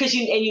 Because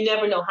you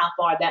never know how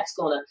far that's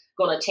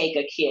gonna take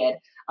a kid.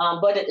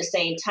 But at the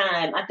same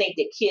time, I think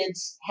that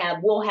kids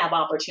will have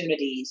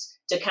opportunities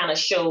to kind of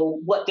show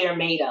what they're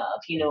made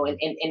of,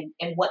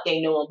 and what they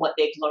know and what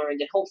they've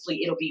learned, and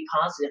hopefully it'll be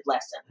positive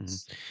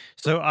lessons.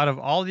 So, out of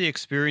all the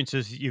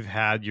experiences you've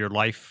had, your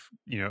life,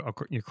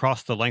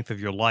 across the length of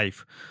your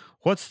life,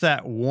 what's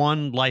that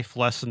one life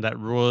lesson that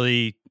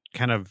really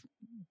kind of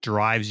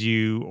drives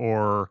you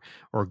or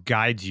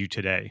guides you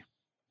today?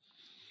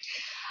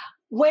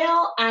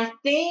 Well, I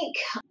think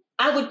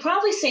I would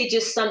probably say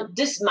just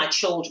my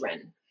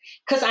children,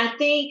 because I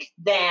think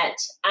that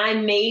I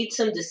made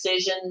some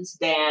decisions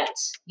that,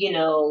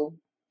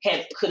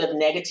 could have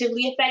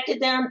negatively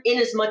affected them, in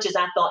as much as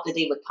I thought that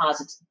they would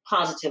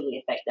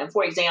positively affect them.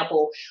 For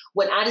example,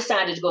 when I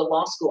decided to go to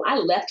law school, I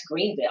left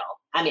Greenville.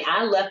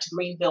 I left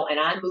Greenville and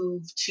I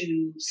moved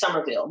to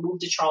Somerville,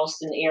 moved to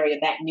Charleston area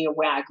back near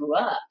where I grew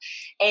up.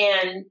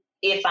 And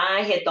if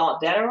I had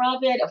thought better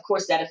of it, of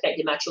course, that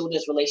affected my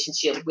children's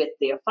relationship with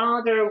their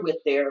father, with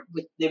their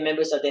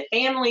members of their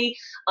family,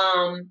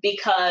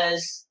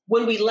 because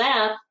when we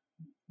left,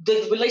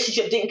 the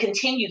relationship didn't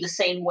continue the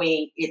same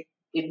way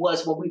it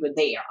was when we were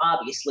there.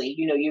 Obviously,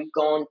 you've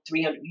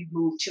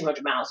moved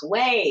 200 miles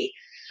away.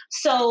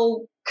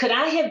 So could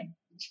I have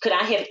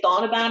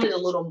thought about it a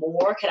little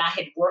more? Could I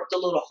have worked a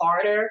little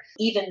harder?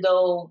 Even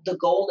though the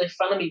goal in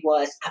front of me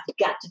was, I've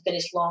got to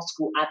finish law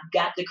school. I've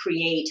got to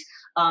create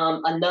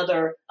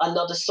another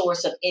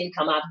source of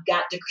income. I've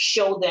got to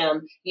show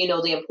them,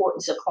 the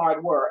importance of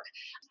hard work.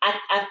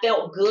 I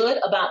felt good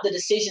about the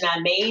decision I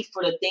made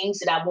for the things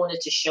that I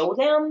wanted to show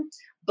them.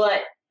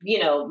 But,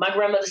 my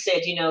grandmother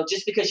said,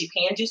 just because you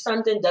can do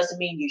something doesn't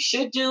mean you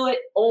should do it,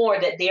 or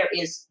that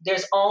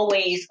there's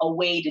always a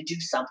way to do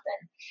something.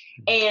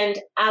 And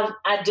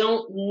I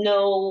don't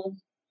know.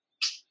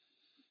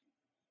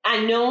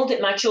 I know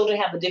that my children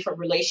have a different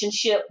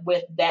relationship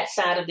with that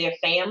side of their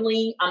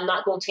family. I'm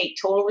not going to take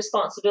total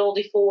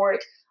responsibility for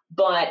it.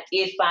 But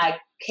if I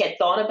had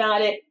thought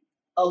about it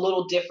a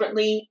little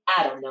differently,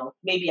 I don't know.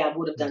 Maybe I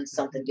would have done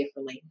something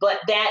differently. But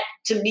that,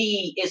 to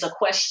me, is a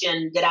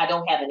question that I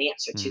don't have an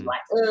answer to. Like,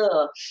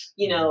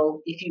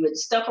 if you had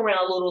stuck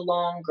around a little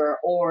longer,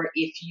 or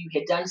if you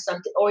had done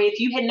something, or if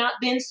you had not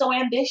been so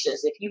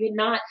ambitious, if you had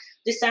not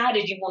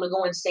decided you want to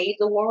go and save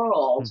the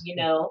world,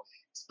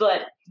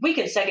 But we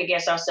can second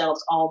guess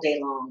ourselves all day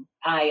long.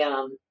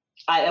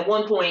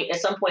 At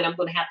some point, I'm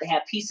going to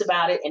have peace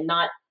about it, and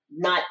not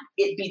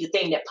it be the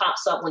thing that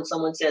pops up when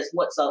someone says,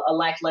 what's a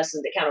life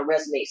lesson that kind of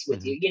resonates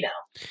with you,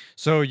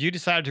 So you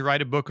decided to write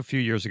a book a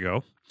few years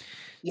ago.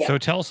 Yeah. So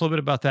tell us a little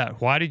bit about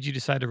that. Why did you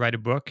decide to write a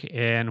book,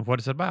 and what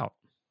is it about?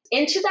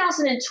 In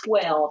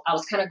 2012, I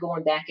was kind of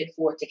going back and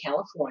forth to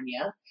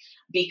California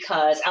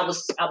because I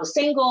was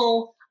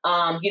single.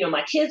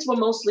 My kids were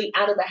mostly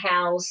out of the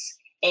house.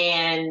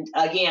 And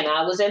again,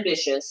 I was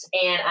ambitious,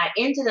 and I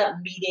ended up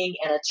meeting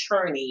an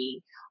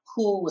attorney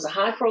who was a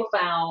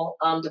high-profile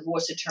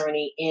divorce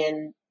attorney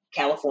in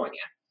California.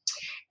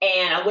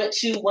 And I went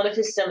to one of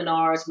his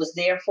seminars, was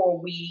there for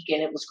a week,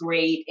 and it was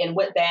great, and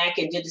went back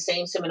and did the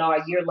same seminar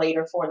a year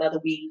later for another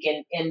week.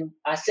 And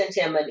I sent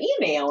him an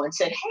email and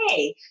said,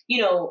 hey,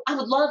 I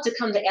would love to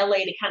come to LA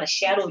to kind of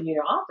shadow in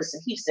your office.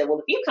 And he said, well,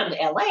 if you come to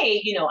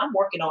LA, I'm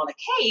working on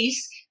a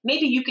case.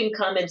 Maybe you can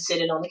come and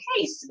sit in on the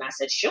case. And I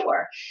said,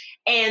 sure.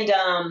 And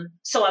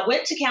so I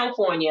went to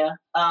California,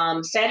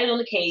 sat in on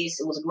the case.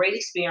 It was a great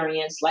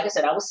experience. Like I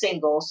said, I was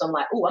single. So I'm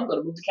like, oh, I'm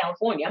going to move to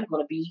California. I'm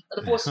going to be a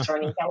divorce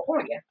attorney in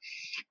California.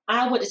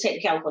 I went to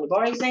take the California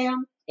bar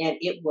exam, and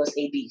it was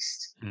a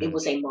beast. It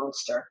was a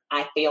monster.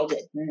 I failed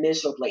it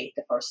miserably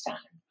the first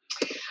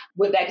time.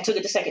 Went back and took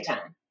it the second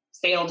time.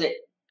 Failed it,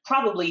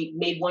 probably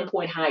made 1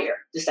 point higher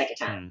the second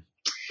time.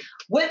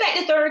 Went back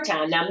the third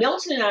time. Now,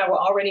 Milton and I were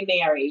already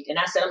married, and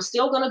I said, I'm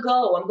still going to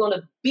go. I'm going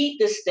to beat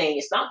this thing.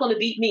 It's not going to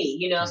beat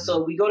me,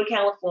 So we go to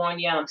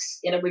California. I'm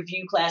in a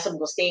review class. I'm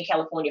going to stay in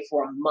California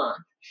for a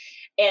month.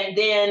 And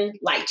then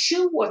like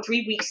 2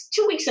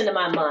 weeks into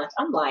my month,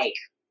 I'm like,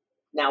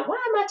 now, why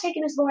am I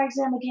taking this bar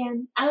exam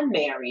again? I'm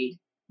married.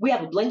 We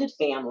have a blended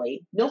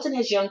family. Milton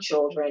has young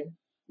children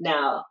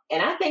now,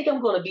 and I think I'm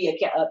going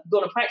to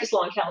going to practice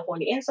law in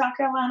California and South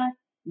Carolina.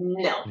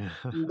 No,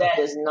 that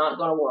is not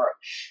going to work.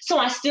 So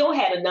I still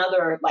had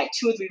another like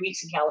 2 or 3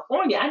 weeks in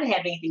California. I didn't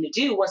have anything to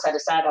do once I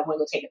decided I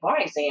wanted to take a bar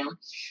exam.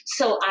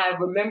 So I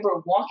remember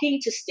walking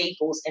to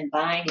Staples and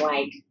buying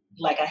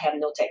like I have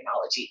no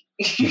technology.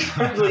 You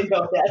probably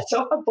know that.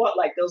 So I bought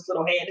like those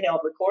little handheld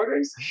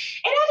recorders,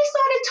 and I just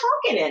started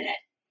talking in it.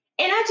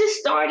 And I just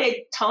started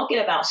talking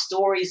about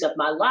stories of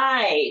my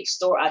life.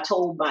 I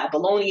told my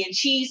bologna and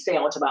cheese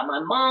sandwich about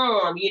my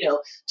mom,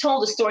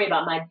 told a story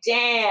about my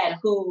dad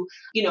who,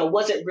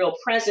 wasn't real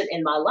present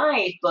in my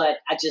life, but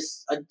I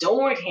just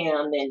adored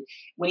him. And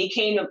when he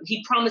came,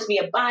 he promised me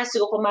a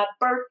bicycle for my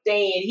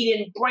birthday, and he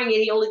didn't bring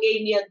it. He only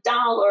gave me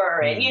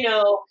 $1. And,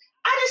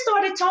 I just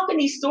started talking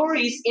these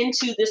stories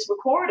into this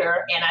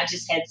recorder, and I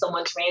just had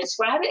someone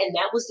transcribe it. And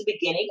that was the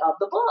beginning of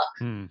the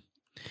book.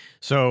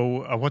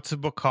 So what's the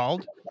book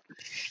called?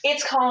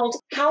 It's called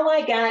How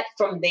I Got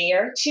From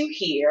There to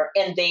Here.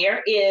 And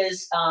there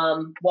is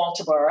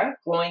Walterboro,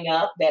 growing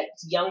up, that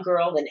young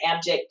girl in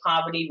abject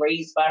poverty,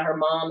 raised by her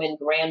mom and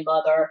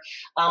grandmother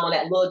on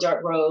that little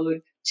dirt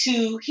road,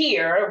 to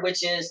here,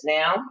 which is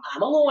now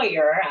I'm a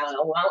lawyer.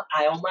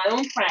 I own my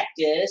own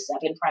practice. I've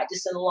been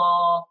practicing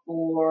law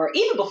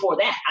even before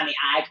that. I mean,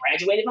 I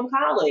graduated from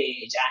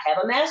college. I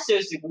have a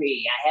master's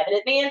degree. I have an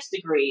advanced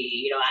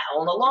degree. I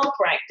own a law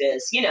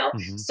practice,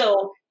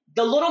 So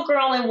the little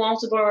girl in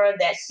Walterboro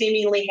that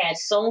seemingly had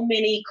so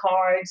many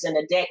cards and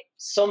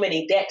so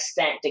many decks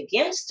stacked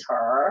against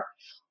her,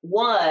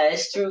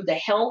 was through the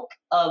help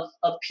of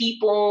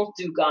people,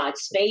 through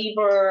God's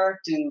favor,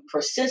 through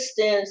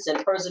persistence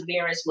and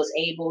perseverance, was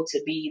able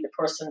to be the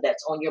person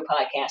that's on your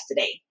podcast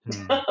today.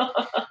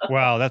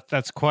 Wow,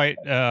 that's quite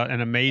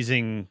an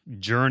amazing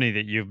journey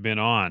that you've been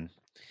on.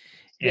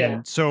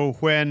 And so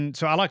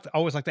I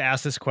always like to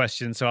ask this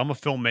question. So I'm a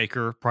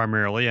filmmaker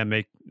primarily. I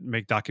make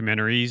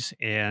documentaries.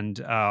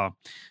 And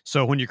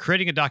so when you're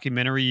creating a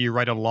documentary, you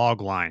write a log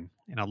line.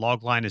 And a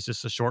log line is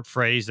just a short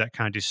phrase that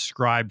kind of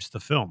describes the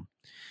film.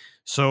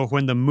 So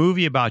when the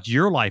movie about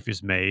your life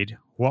is made,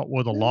 what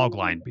will the log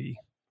line be?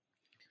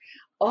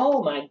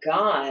 Oh my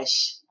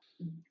gosh.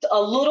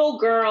 A little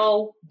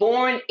girl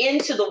born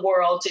into the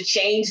world to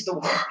change the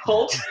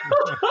world.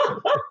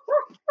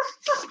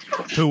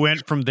 Who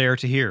went from there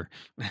to here.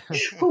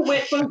 Who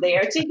went from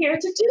there to here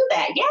to do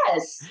that.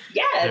 Yes.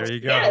 There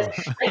you go.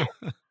 Yes.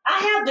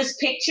 I have this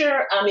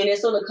picture. I mean,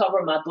 it's on the cover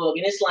of my book,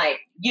 and it's like,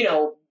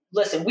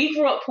 listen, we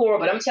grew up poor,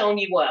 but I'm telling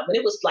you what, when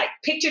it was like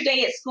picture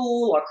day at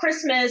school or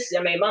Christmas,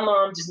 I mean, my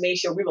mom just made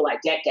sure we were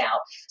like decked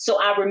out.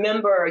 So I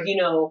remember,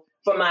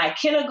 for my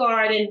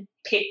kindergarten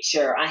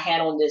picture, I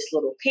had on this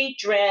little pink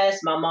dress.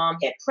 My mom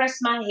had pressed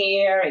my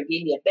hair and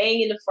gave me a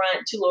bang in the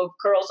front, 2 little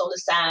curls on the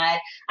side.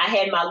 I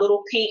had my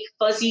little pink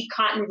fuzzy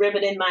cotton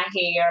ribbon in my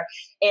hair,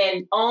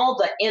 and all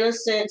the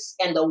innocence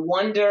and the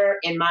wonder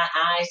in my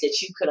eyes that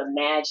you could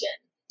imagine.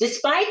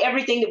 Despite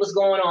everything that was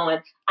going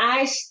on,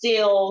 I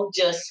still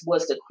just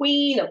was the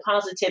queen of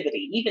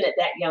positivity, even at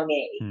that young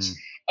age.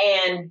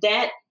 And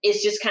that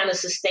is just kind of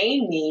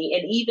sustained me.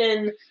 And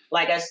even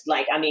my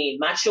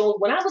children,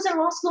 when I was in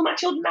law school, my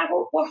children and I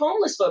were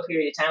homeless for a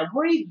period of time.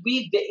 We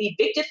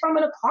evicted from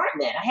an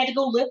apartment. I had to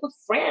go live with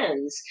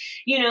friends,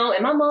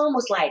 and my mom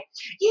was like,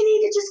 you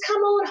need to just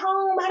come on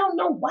home. I don't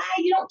know why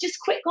you don't just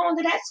quit going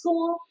to that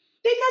school.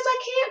 Because I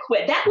can't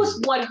quit. That was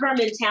what her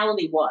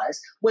mentality was.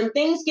 When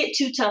things get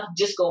too tough,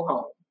 just go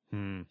home.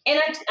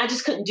 And I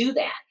just couldn't do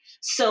that.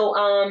 So,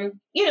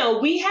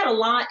 we had a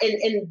lot,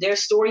 and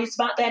there's stories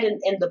about that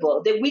in the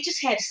book, that we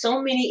just had so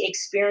many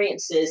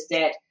experiences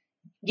that,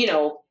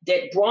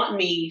 that brought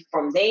me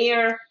from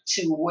there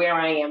to where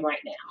I am right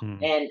now.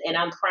 And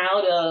I'm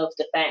proud of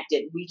the fact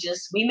that we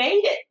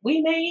made it.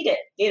 We made it,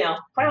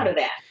 proud of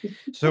that.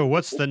 So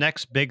what's the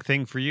next big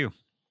thing for you?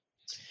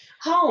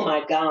 Oh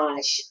my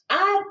gosh.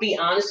 I'll be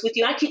honest with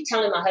you. I keep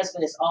telling my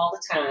husband this all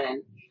the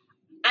time.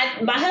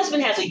 My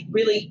husband has a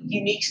really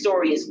unique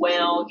story as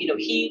well.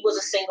 He was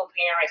a single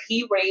parent.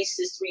 He raised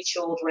his 3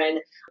 children,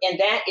 and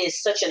that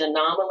is such an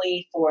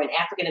anomaly for an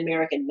African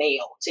American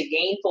male to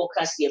gain full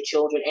custody of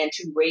children and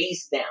to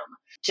raise them,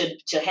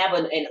 to have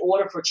an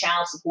order for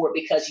child support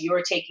because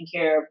you're taking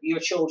care of your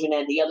children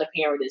and the other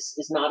parent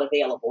is not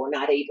available or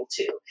not able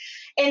to.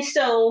 And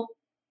so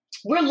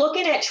we're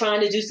looking at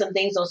trying to do some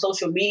things on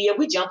social media.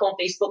 We jump on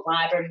Facebook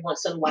Live every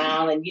once in a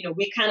while, and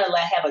we kind of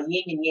have a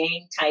yin and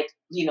yang type,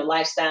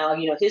 lifestyle.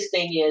 His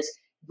thing is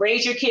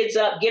raise your kids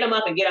up, get them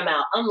up, and get them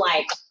out. I'm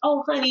like,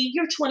 oh, honey,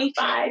 you're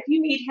 25,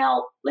 you need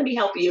help. Let me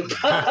help you.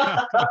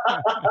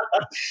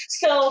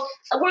 So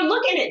we're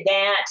looking at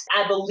that.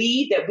 I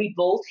believe that we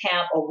both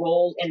have a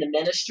role in the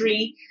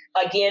ministry.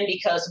 Again,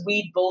 because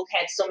we both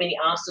had so many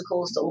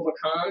obstacles to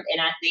overcome,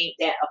 and I think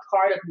that a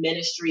part of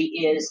ministry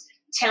is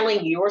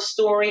telling your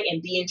story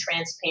and being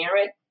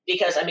transparent,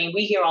 because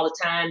we hear all the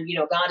time,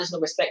 God is no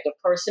respecter of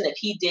person. If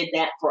he did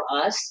that for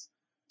us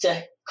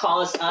to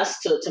cause us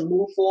to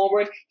move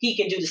forward, he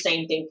can do the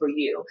same thing for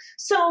you.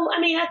 So,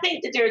 I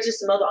think that there are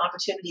just some other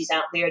opportunities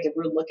out there that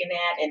we're looking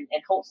at, and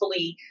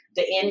hopefully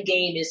the end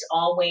game is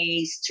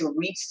always to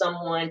reach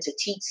someone, to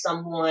teach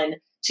someone,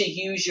 to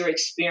use your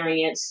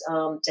experience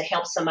to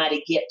help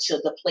somebody get to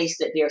the place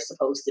that they're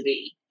supposed to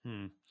be.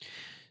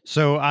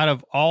 So out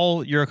of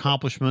all your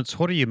accomplishments,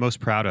 what are you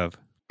most proud of?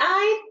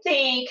 I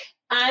think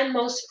I'm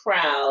most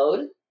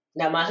proud.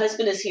 Now, my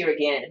husband is here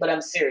again, but I'm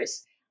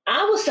serious.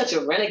 I was such a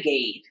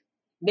renegade.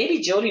 Maybe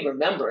Jody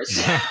remembers.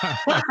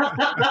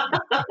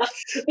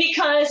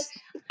 Because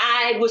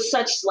I was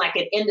such like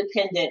an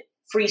independent,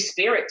 free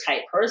spirit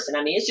type person.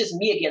 It's just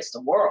me against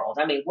the world.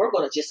 I'm going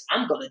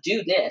to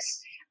do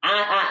this.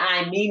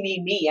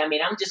 Me.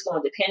 I'm just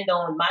going to depend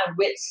on my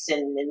wits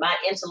and my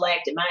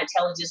intellect and my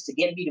intelligence to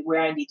get me to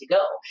where I need to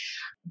go.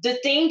 The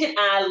thing that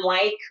I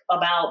like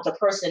about the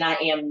person I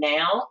am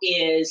now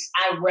is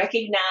I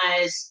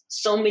recognize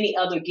so many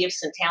other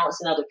gifts and talents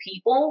in other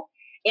people.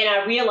 And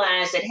I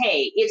realize that,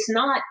 hey, it's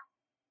not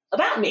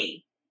about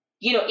me.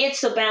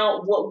 It's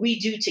about what we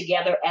do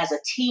together as a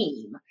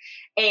team.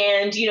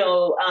 And,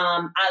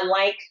 I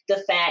like the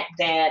fact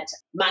that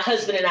my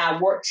husband and I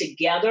work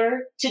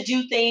together to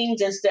do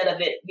things instead of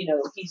it.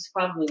 He's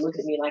probably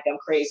looking at me like I'm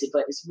crazy,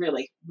 but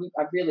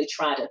I really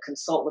try to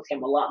consult with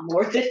him a lot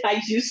more than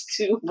I used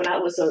to when I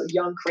was a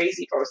young,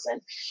 crazy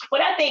person.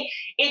 But I think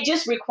it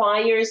just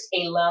requires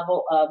a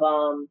level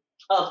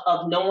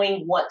of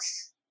knowing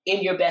what's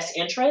in your best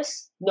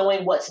interest,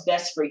 knowing what's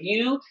best for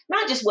you,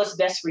 not just what's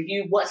best for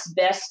you, what's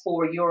best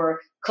for your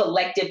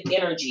collective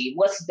energy,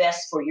 what's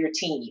best for your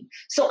team.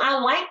 So I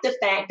like the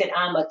fact that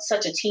I'm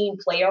such a team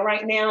player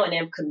right now and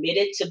am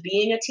committed to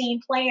being a team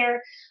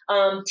player.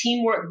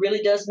 Teamwork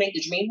really does make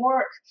the dream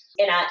work.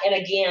 And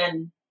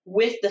again,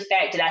 with the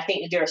fact that I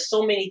think that there are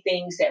so many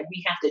things that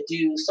we have to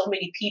do, so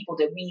many people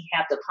that we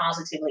have to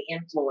positively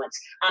influence,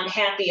 I'm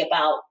happy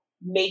about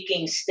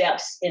making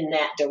steps in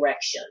that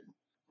direction.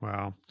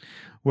 Wow.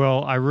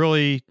 Well, I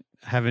really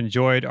have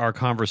enjoyed our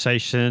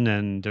conversation,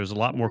 and there's a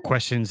lot more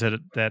questions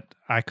that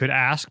I could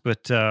ask,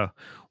 but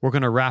we're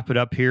going to wrap it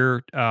up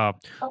here.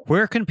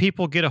 Where can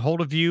people get a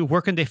hold of you?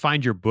 Where can they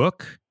find your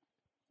book?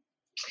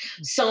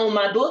 So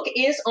my book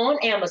is on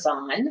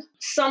Amazon,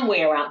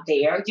 somewhere out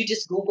there. You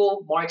just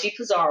Google Margie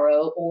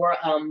Pizarro or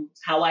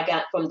how I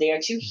got from there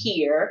to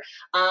here.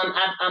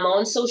 I'm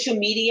on social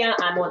media.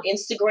 I'm on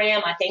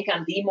Instagram. I think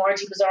I'm the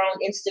Margie Pizarro on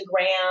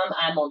Instagram.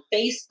 I'm on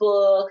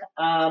Facebook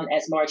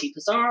as Margie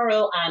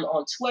Pizarro. I'm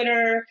on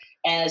Twitter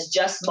as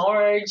Just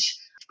Marge.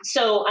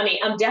 So,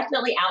 I'm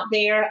definitely out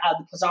there.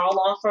 The Pizarro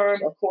Law Firm,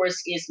 of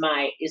course, is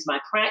my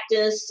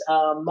practice.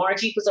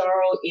 Margie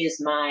Pizarro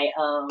is my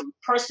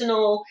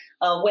personal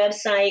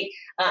website.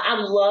 I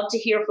would love to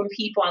hear from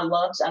people. I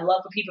love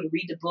for people to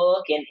read the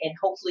book and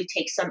hopefully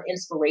take some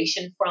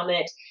inspiration from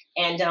it.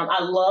 And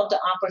I love the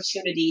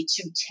opportunity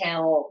to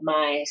tell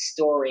my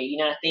story.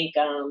 I think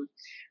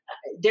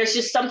there's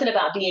just something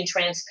about being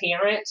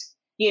transparent.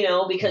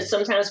 Because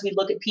sometimes we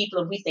look at people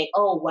and we think,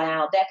 oh,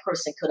 wow, that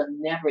person could have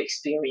never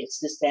experienced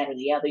this, that, or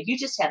the other. You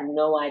just have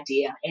no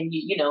idea. And,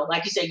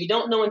 like you said, you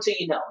don't know until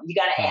you know. You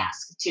got to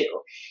ask, too.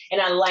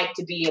 And I like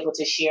to be able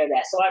to share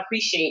that. So I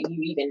appreciate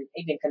you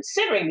even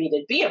considering me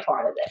to be a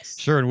part of this.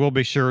 Sure. And we'll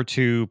be sure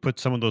to put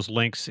some of those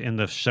links in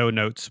the show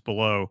notes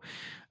below.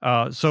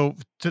 So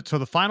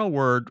the final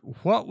word,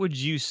 what would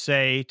you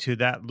say to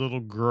that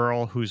little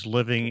girl who's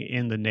living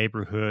in the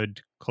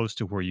neighborhood close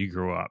to where you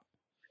grew up?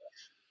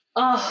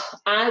 Oh,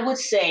 I would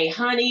say,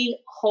 honey,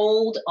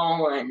 hold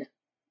on.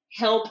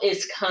 Help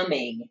is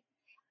coming.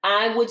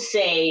 I would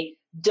say,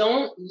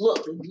 don't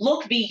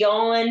look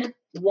beyond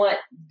what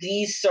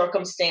these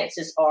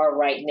circumstances are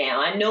right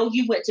now. I know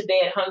you went to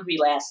bed hungry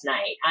last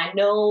night. I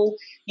know,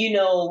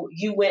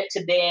 you went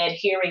to bed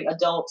hearing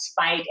adults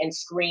fight and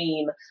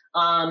scream,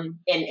 and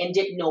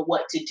didn't know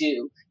what to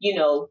do.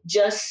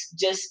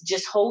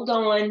 Just hold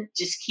on.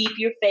 Just keep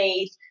your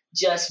faith.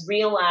 Just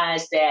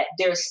realize that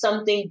there's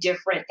something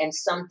different and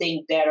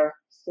something better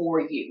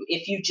for you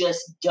if you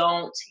just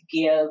don't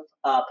give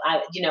up.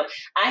 I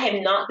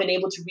have not been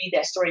able to read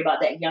that story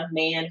about that young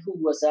man who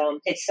was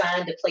had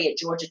signed to play at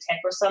Georgia Tech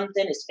or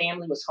something. His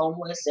family was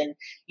homeless, and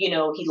he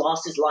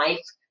lost his life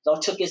or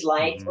took his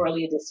life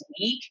earlier this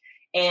week.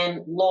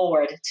 And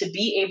Lord, to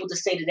be able to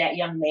say to that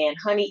young man,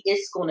 honey,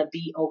 it's going to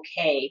be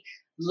okay.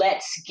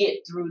 Let's get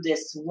through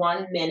this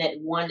 1 minute,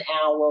 1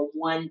 hour,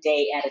 1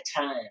 day at a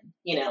time.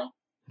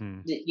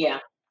 Yeah,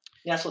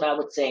 that's what I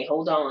would say.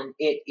 Hold on.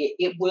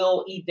 It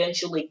will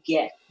eventually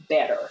get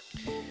better.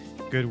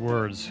 Good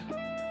words.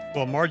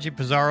 Well, Margie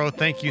Pizarro,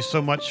 thank you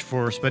so much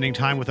for spending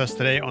time with us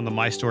today on the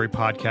My Story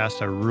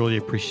podcast. I really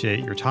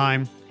appreciate your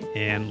time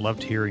and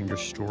loved hearing your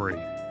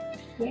story.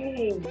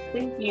 Yay,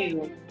 thank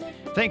you.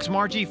 Thanks,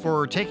 Margie,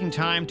 for taking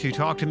time to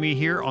talk to me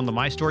here on the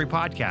My Story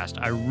podcast.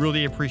 I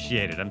really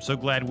appreciate it. I'm so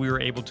glad we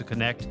were able to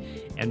connect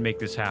and make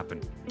this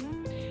happen.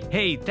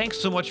 Hey, thanks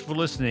so much for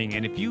listening.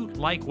 And if you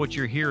like what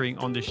you're hearing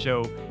on this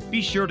show,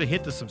 be sure to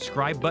hit the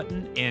subscribe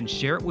button and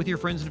share it with your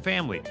friends and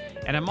family.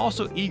 And I'm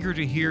also eager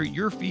to hear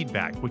your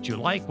feedback, what you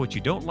like, what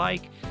you don't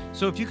like.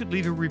 So if you could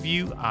leave a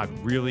review, I'd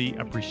really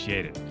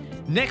appreciate it.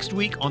 Next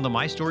week on the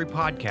My Story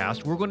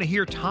podcast, we're going to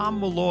hear Tom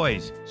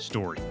Malloy's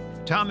story.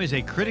 Tom is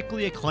a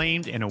critically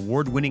acclaimed and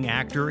award-winning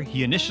actor.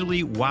 He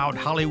initially wowed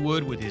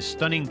Hollywood with his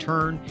stunning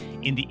turn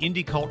in the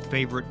indie cult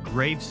favorite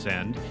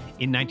Gravesend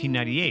in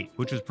 1998,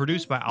 which was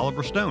produced by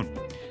Oliver Stone.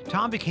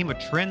 Tom became a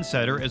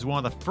trendsetter as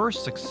one of the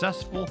first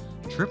successful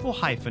triple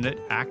hyphenate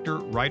actor,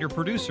 writer,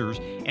 producers,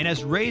 and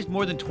has raised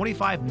more than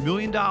 $25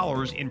 million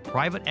in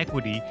private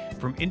equity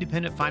from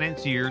independent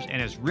financiers,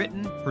 and has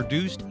written,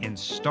 produced, and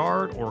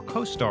starred or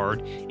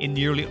co-starred in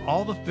nearly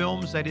all the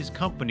films that his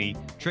company,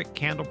 Trick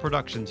Candle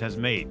Productions, has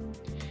made.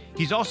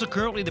 He's also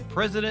currently the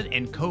president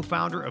and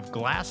co-founder of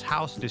Glass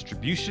House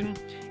Distribution,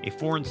 a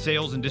foreign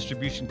sales and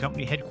distribution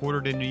company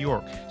headquartered in New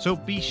York. So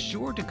be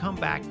sure to come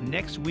back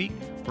next week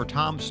for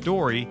Tom's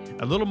story,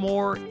 a little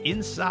more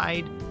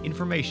inside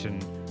information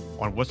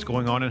on what's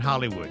going on in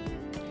Hollywood.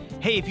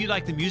 Hey, if you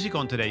like the music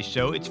on today's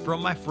show, it's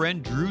from my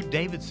friend Drew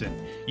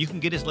Davidson. You can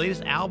get his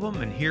latest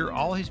album and hear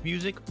all his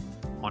music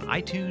on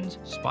iTunes,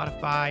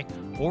 Spotify,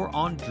 or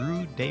on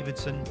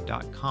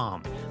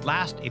drewdavidson.com.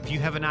 Last, if you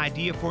have an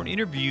idea for an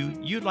interview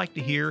you'd like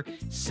to hear,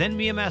 send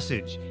me a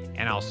message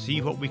and I'll see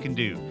what we can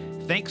do.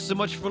 Thanks so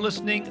much for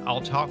listening.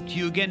 I'll talk to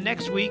you again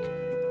next week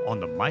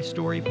on the My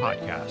Story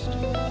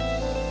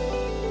podcast.